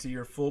buy into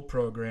your full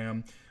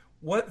program.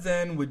 What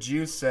then would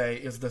you say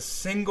is the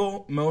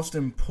single most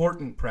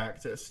important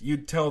practice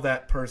you'd tell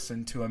that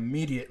person to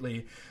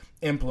immediately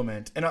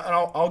implement? And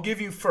I'll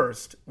give you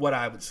first what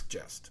I would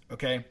suggest,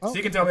 okay? So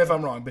you can tell me if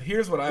I'm wrong, but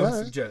here's what I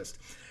would suggest.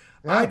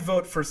 Yeah. I'd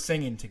vote for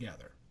singing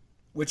together,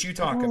 which you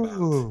talk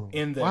about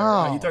in there.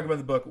 You talk about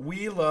the book.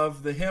 We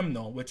love the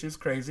hymnal, which is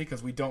crazy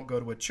because we don't go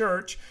to a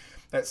church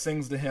that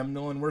sings the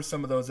hymnal, and we're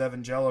some of those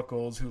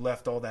evangelicals who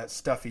left all that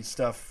stuffy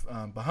stuff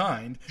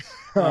behind.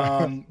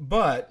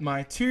 But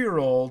my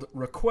 2-year-old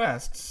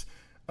requests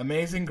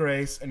Amazing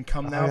Grace and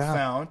Come Thou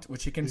Fount,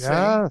 which he can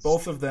sing,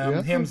 both of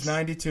them, hymns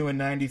 92 and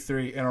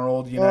 93 in our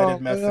old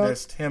United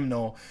Methodist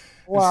hymnal.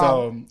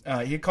 Wow.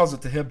 So he calls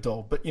it the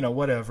Hymnal, but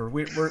whatever.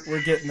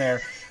 We're getting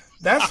there.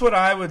 That's what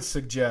I would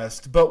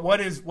suggest. But what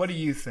do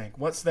you think?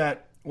 What's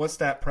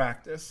that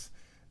practice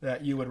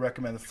that you would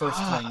recommend? The first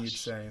thing you'd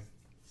say.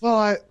 Well,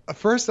 I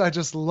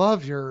just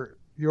love your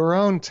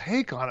own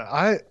take on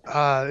it.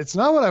 It's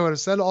not what I would have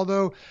said,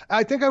 although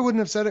I think I wouldn't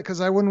have said it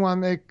because I wouldn't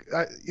want to make.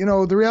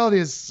 The reality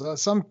is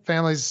some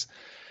families.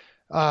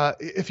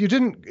 If you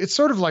didn't, it's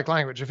sort of like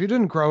language. If you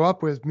didn't grow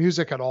up with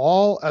music at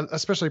all,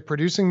 especially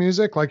producing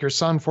music, like your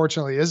son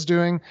fortunately is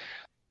doing,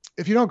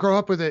 if you don't grow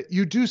up with it,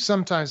 you do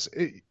sometimes.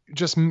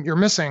 You're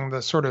missing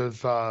the sort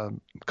of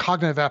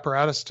cognitive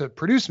apparatus to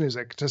produce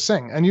music, to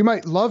sing. And you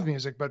might love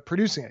music, but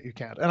producing it, you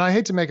can't. And I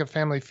hate to make a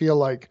family feel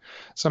like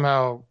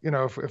somehow,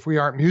 if we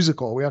aren't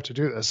musical, we have to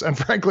do this. And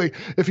frankly,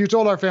 if you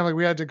told our family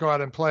we had to go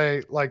out and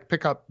play like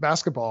pickup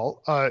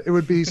basketball, it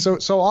would be so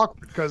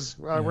awkward because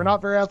we're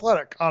not very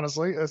athletic,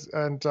 honestly.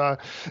 And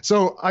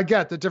so I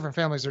get that different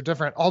families are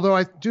different, although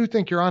I do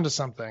think you're onto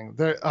something.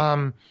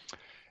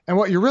 And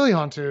what you're really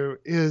onto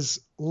is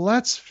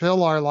let's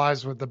fill our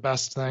lives with the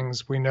best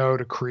things we know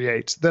to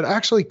create that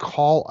actually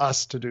call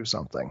us to do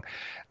something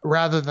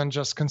rather than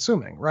just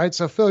consuming, right?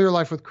 So fill your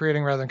life with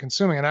creating rather than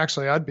consuming. And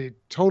actually, I'd be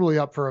totally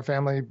up for a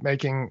family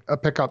making a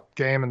pickup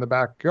game in the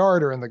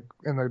backyard or in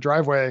the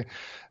driveway.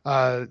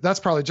 That's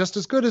probably just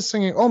as good as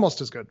singing, almost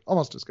as good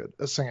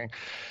as singing.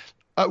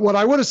 What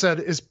I would have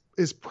said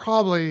is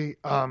probably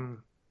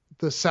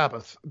the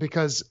Sabbath,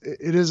 because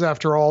it is,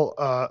 after all,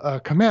 a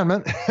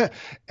commandment.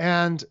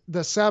 And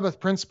the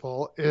Sabbath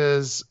principle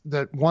is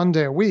that one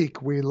day a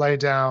week we lay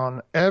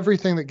down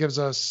everything that gives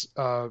us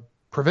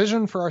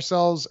provision for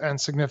ourselves and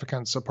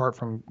significance apart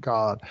from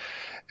God,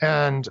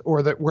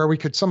 or that where we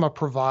could somehow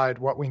provide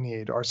what we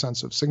need, our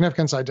sense of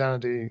significance,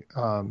 identity,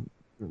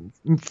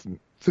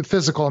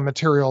 physical and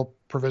material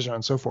provision,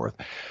 and so forth.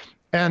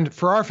 And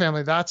for our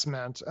family, that's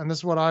meant, and this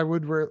is what I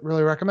would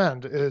really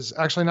recommend, is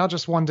actually not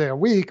just one day a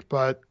week,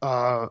 but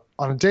on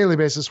a daily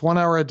basis, 1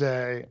 hour a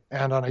day,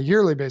 and on a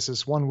yearly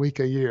basis, 1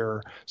 week a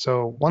year.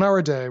 So 1 hour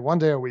a day, 1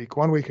 day a week,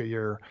 1 week a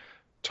year,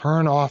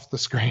 turn off the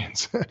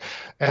screens.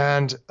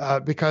 And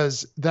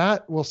because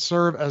that will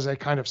serve as a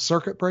kind of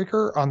circuit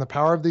breaker on the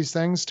power of these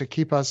things to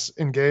keep us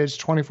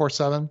engaged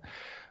 24/7.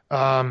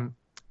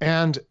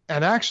 And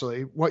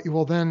actually, what you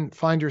will then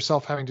find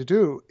yourself having to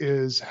do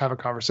is have a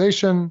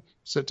conversation,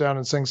 sit down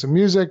and sing some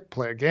music,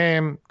 play a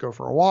game, go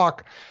for a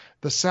walk.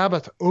 The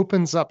Sabbath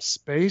opens up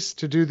space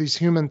to do these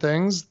human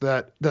things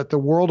that the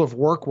world of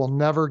work will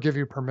never give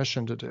you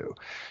permission to do.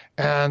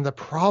 And the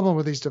problem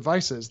with these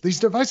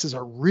devices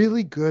are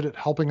really good at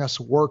helping us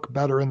work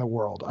better in the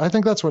world. I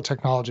think that's what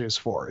technology is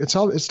for. It's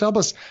to help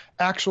us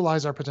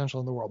actualize our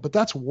potential in the world, but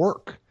that's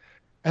work.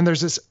 And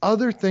there's this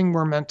other thing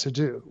we're meant to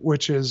do,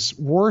 which is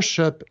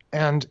worship,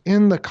 and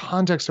in the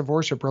context of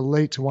worship,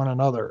 relate to one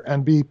another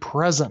and be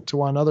present to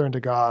one another and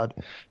to God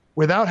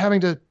without having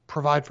to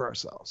provide for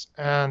ourselves.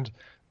 And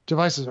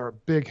devices are a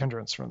big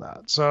hindrance from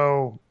that.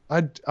 So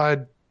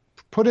I'd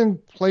put in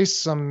place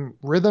some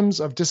rhythms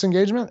of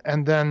disengagement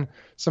and then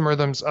some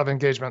rhythms of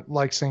engagement,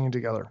 like singing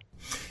together.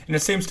 And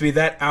it seems to be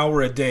that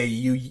hour a day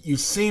you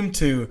seem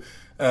to,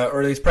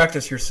 or at least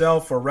practice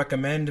yourself or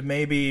recommend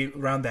maybe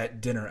around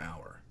that dinner hour.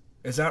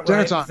 Is that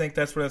right? Do you think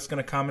that's what it's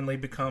going to commonly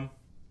become?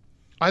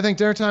 I think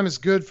dinner time is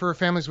good for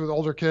families with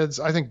older kids.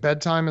 I think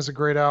bedtime is a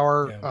great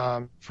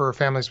hour for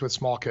families with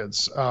small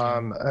kids.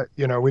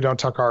 We don't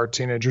tuck our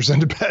teenagers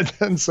into bed,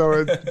 and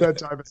so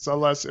bedtime is a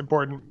less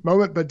important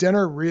moment. But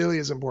dinner really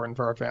is important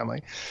for our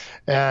family.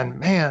 And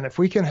man, if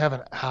we can have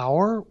an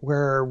hour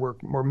where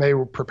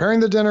we're preparing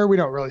the dinner, we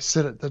don't really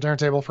sit at the dinner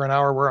table for an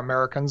hour. We're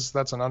Americans.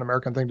 That's an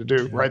un-American thing to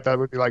do, right? That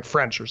would be like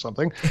French or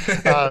something.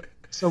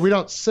 So we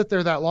don't sit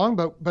there that long,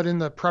 but in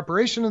the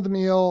preparation of the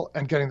meal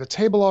and getting the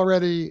table all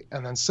ready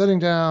and then sitting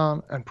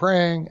down and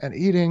praying and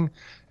eating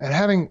and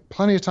having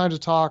plenty of time to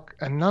talk,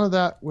 and none of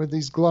that with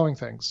these glowing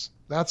things.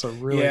 That's a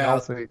really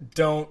healthy.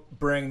 Don't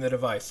bring the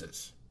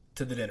devices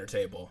to the dinner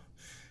table.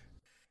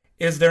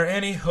 Is there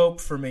any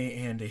hope for me,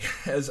 Andy,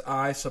 as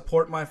I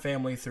support my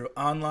family through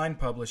online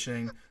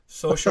publishing,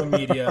 social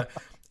media,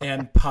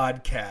 and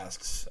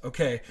podcasts?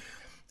 Okay,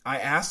 I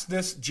ask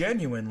this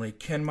genuinely.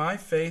 Can my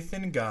faith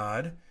in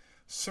God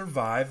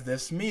survive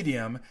this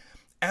medium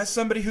as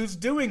somebody who's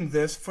doing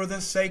this for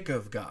the sake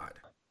of God?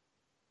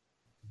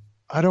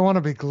 I don't want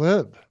to be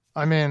glib.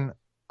 I mean,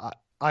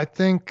 I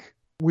think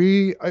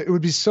it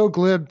would be so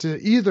glib to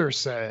either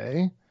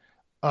say,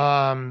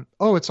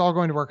 it's all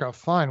going to work out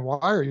fine. Why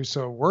are you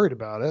so worried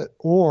about it?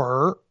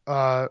 Or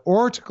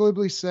to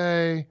glibly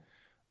say,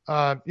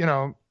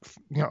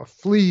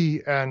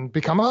 flee and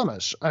become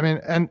Amish. I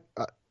mean, and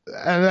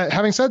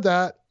having said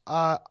that,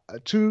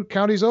 2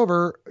 counties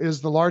over is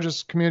the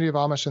largest community of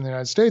Amish in the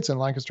United States, in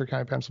Lancaster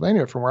County,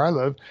 Pennsylvania, from where I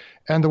live.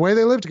 And the way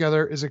they live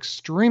together is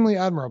extremely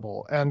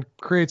admirable and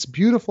creates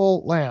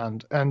beautiful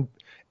land and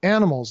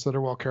animals that are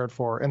well cared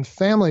for and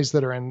families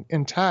that are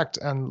intact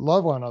and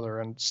love one another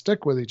and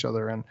stick with each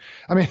other. And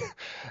I mean,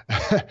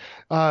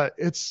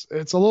 it's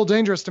a little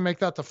dangerous to make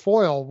that the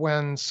foil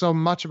when so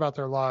much about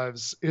their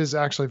lives is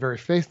actually very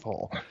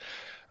faithful.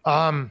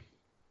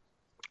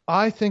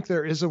 I think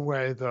there is a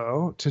way,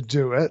 though, to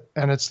do it,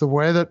 and it's the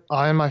way that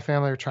I and my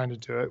family are trying to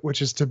do it,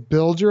 which is to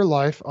build your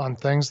life on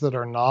things that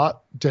are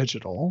not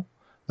digital,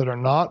 that are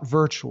not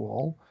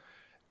virtual,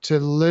 to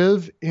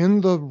live in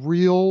the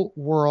real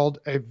world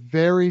a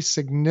very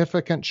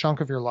significant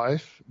chunk of your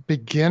life,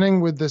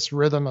 beginning with this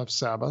rhythm of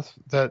Sabbath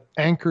that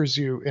anchors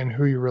you in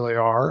who you really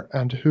are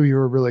and who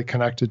you're really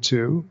connected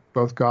to,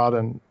 both God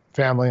and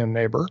family and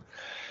neighbor.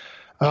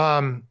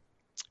 And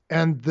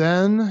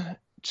then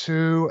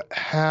to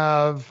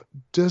have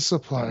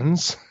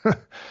disciplines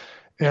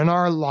in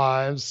our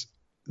lives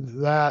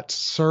that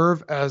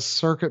serve as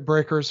circuit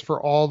breakers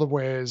for all the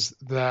ways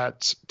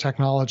that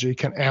technology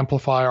can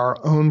amplify our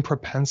own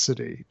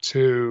propensity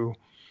to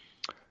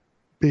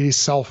be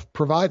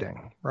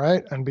self-providing,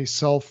 right? And be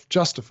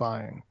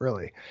self-justifying,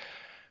 really.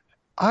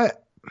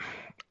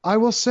 I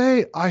will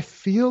say I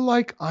feel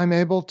like I'm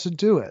able to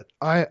do it.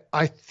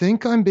 I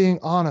think I'm being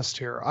honest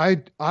here.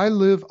 I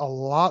live a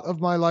lot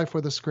of my life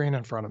with a screen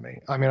in front of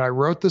me. I mean, I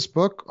wrote this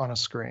book on a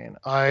screen.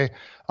 I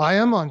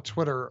am on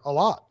Twitter a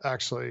lot,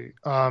 actually,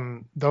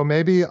 though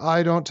maybe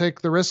I don't take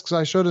the risks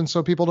I should, and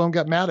so people don't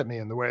get mad at me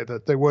in the way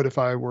that they would if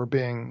I were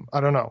being, I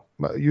don't know,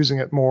 using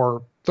it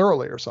more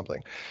thoroughly or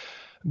something.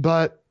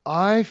 But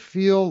I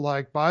feel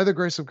like by the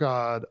grace of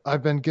God,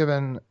 I've been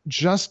given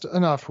just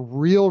enough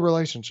real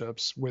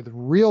relationships with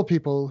real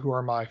people who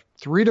are my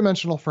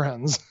 3-dimensional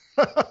friends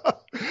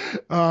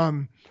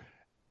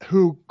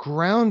who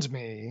ground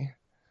me,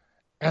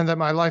 and that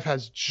my life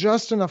has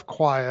just enough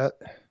quiet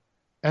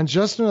and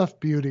just enough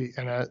beauty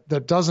in it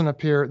that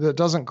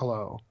doesn't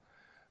glow,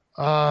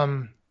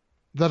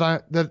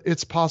 that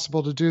it's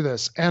possible to do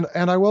this. And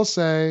I will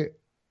say,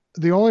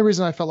 the only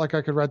reason I felt like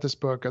I could write this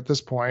book at this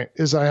point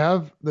is I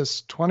have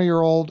this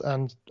 20-year-old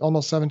and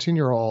almost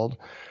 17-year-old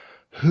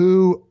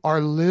who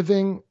are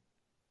living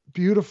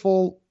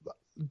beautiful,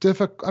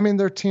 difficult. I mean,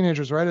 they're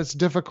teenagers, right? It's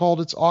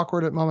difficult, it's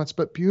awkward at moments,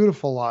 but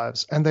beautiful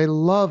lives. And they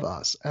love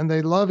us and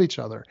they love each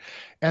other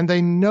and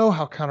they know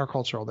how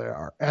countercultural they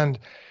are. And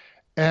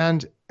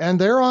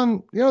they're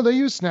on, they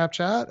use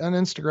Snapchat and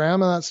Instagram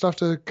and that stuff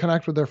to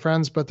connect with their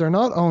friends, but they're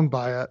not owned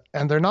by it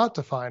and they're not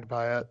defined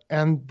by it.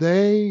 And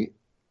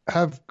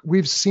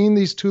we've seen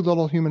these 2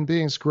 little human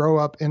beings grow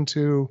up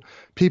into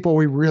people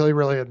we really,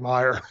 really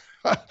admire.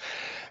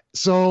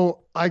 So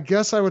I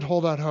guess I would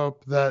hold out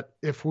hope that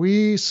if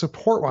we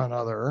support one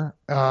another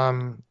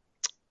and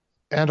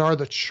are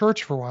the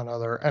church for one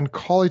another and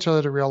call each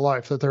other to real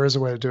life, that there is a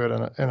way to do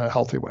it in a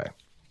healthy way.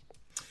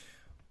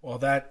 Well,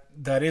 that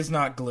is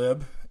not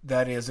glib.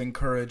 That is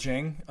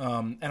encouraging.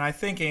 And I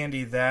think,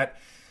 Andy, that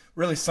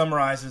really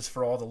summarizes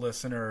for all the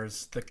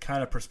listeners the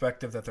kind of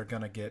perspective that they're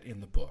going to get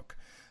in the book.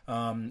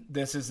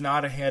 This is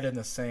not a head in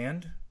the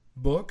sand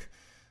book.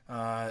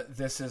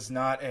 This is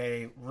not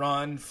a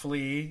run,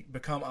 flee,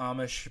 become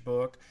Amish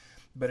book,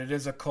 but it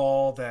is a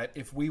call that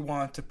if we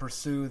want to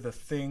pursue the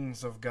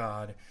things of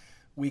God,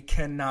 we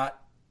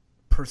cannot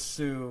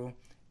pursue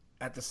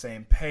at the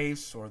same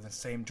pace or the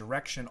same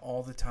direction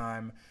all the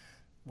time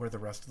where the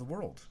rest of the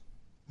world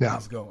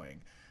is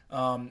going.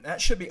 That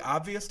should be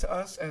obvious to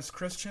us as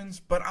Christians,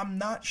 but I'm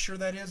not sure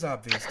that is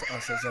obvious to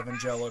us as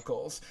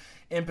evangelicals,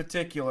 in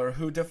particular,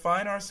 who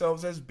define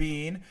ourselves as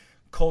being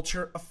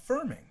culture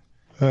affirming.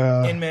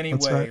 in many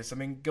ways. Right. I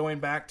mean, going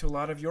back to a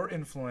lot of your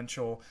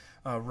influential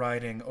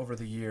writing over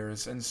the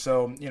years. And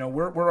so,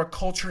 we're a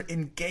culture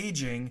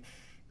engaging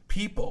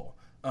people.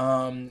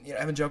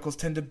 Evangelicals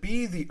tend to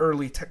be the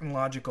early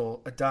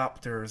technological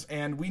adopters,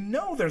 and we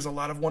know there's a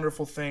lot of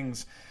wonderful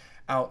things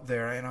out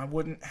there, and I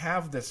wouldn't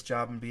have this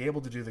job and be able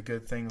to do the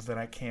good things that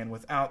I can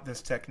without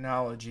this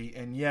technology.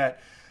 And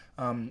yet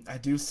I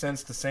do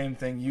sense the same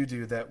thing you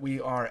do, that we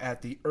are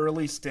at the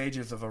early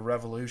stages of a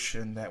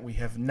revolution that we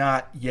have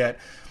not yet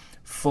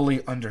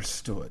fully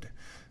understood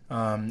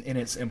in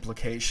its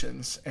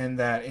implications, and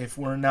that if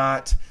we're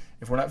not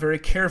very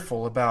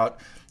careful about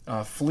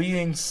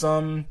fleeing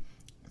some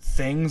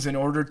things in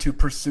order to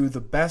pursue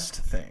the best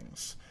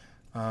things,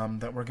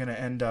 that we're going to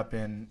end up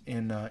in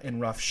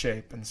rough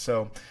shape. And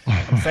so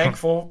I'm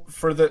thankful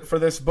for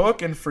this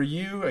book and for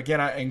you. Again,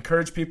 I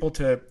encourage people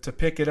to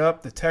pick it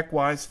up, The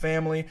TechWise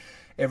Family,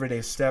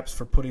 Everyday Steps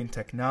for Putting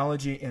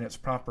Technology in Its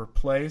Proper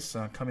Place,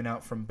 coming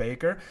out from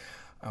Baker.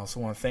 I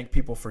also want to thank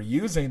people for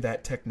using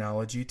that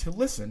technology to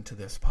listen to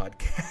this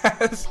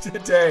podcast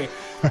today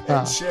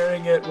and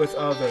sharing it with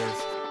others.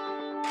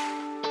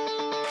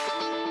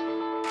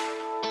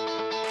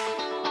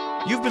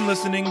 You've been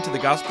listening to the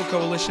Gospel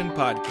Coalition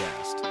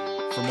podcast.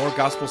 For more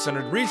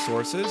gospel-centered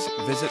resources,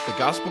 visit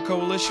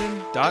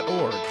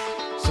thegospelcoalition.org.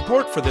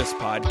 Support for this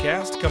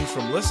podcast comes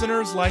from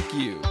listeners like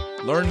you.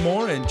 Learn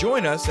more and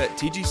join us at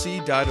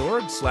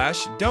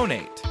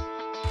tgc.org/donate.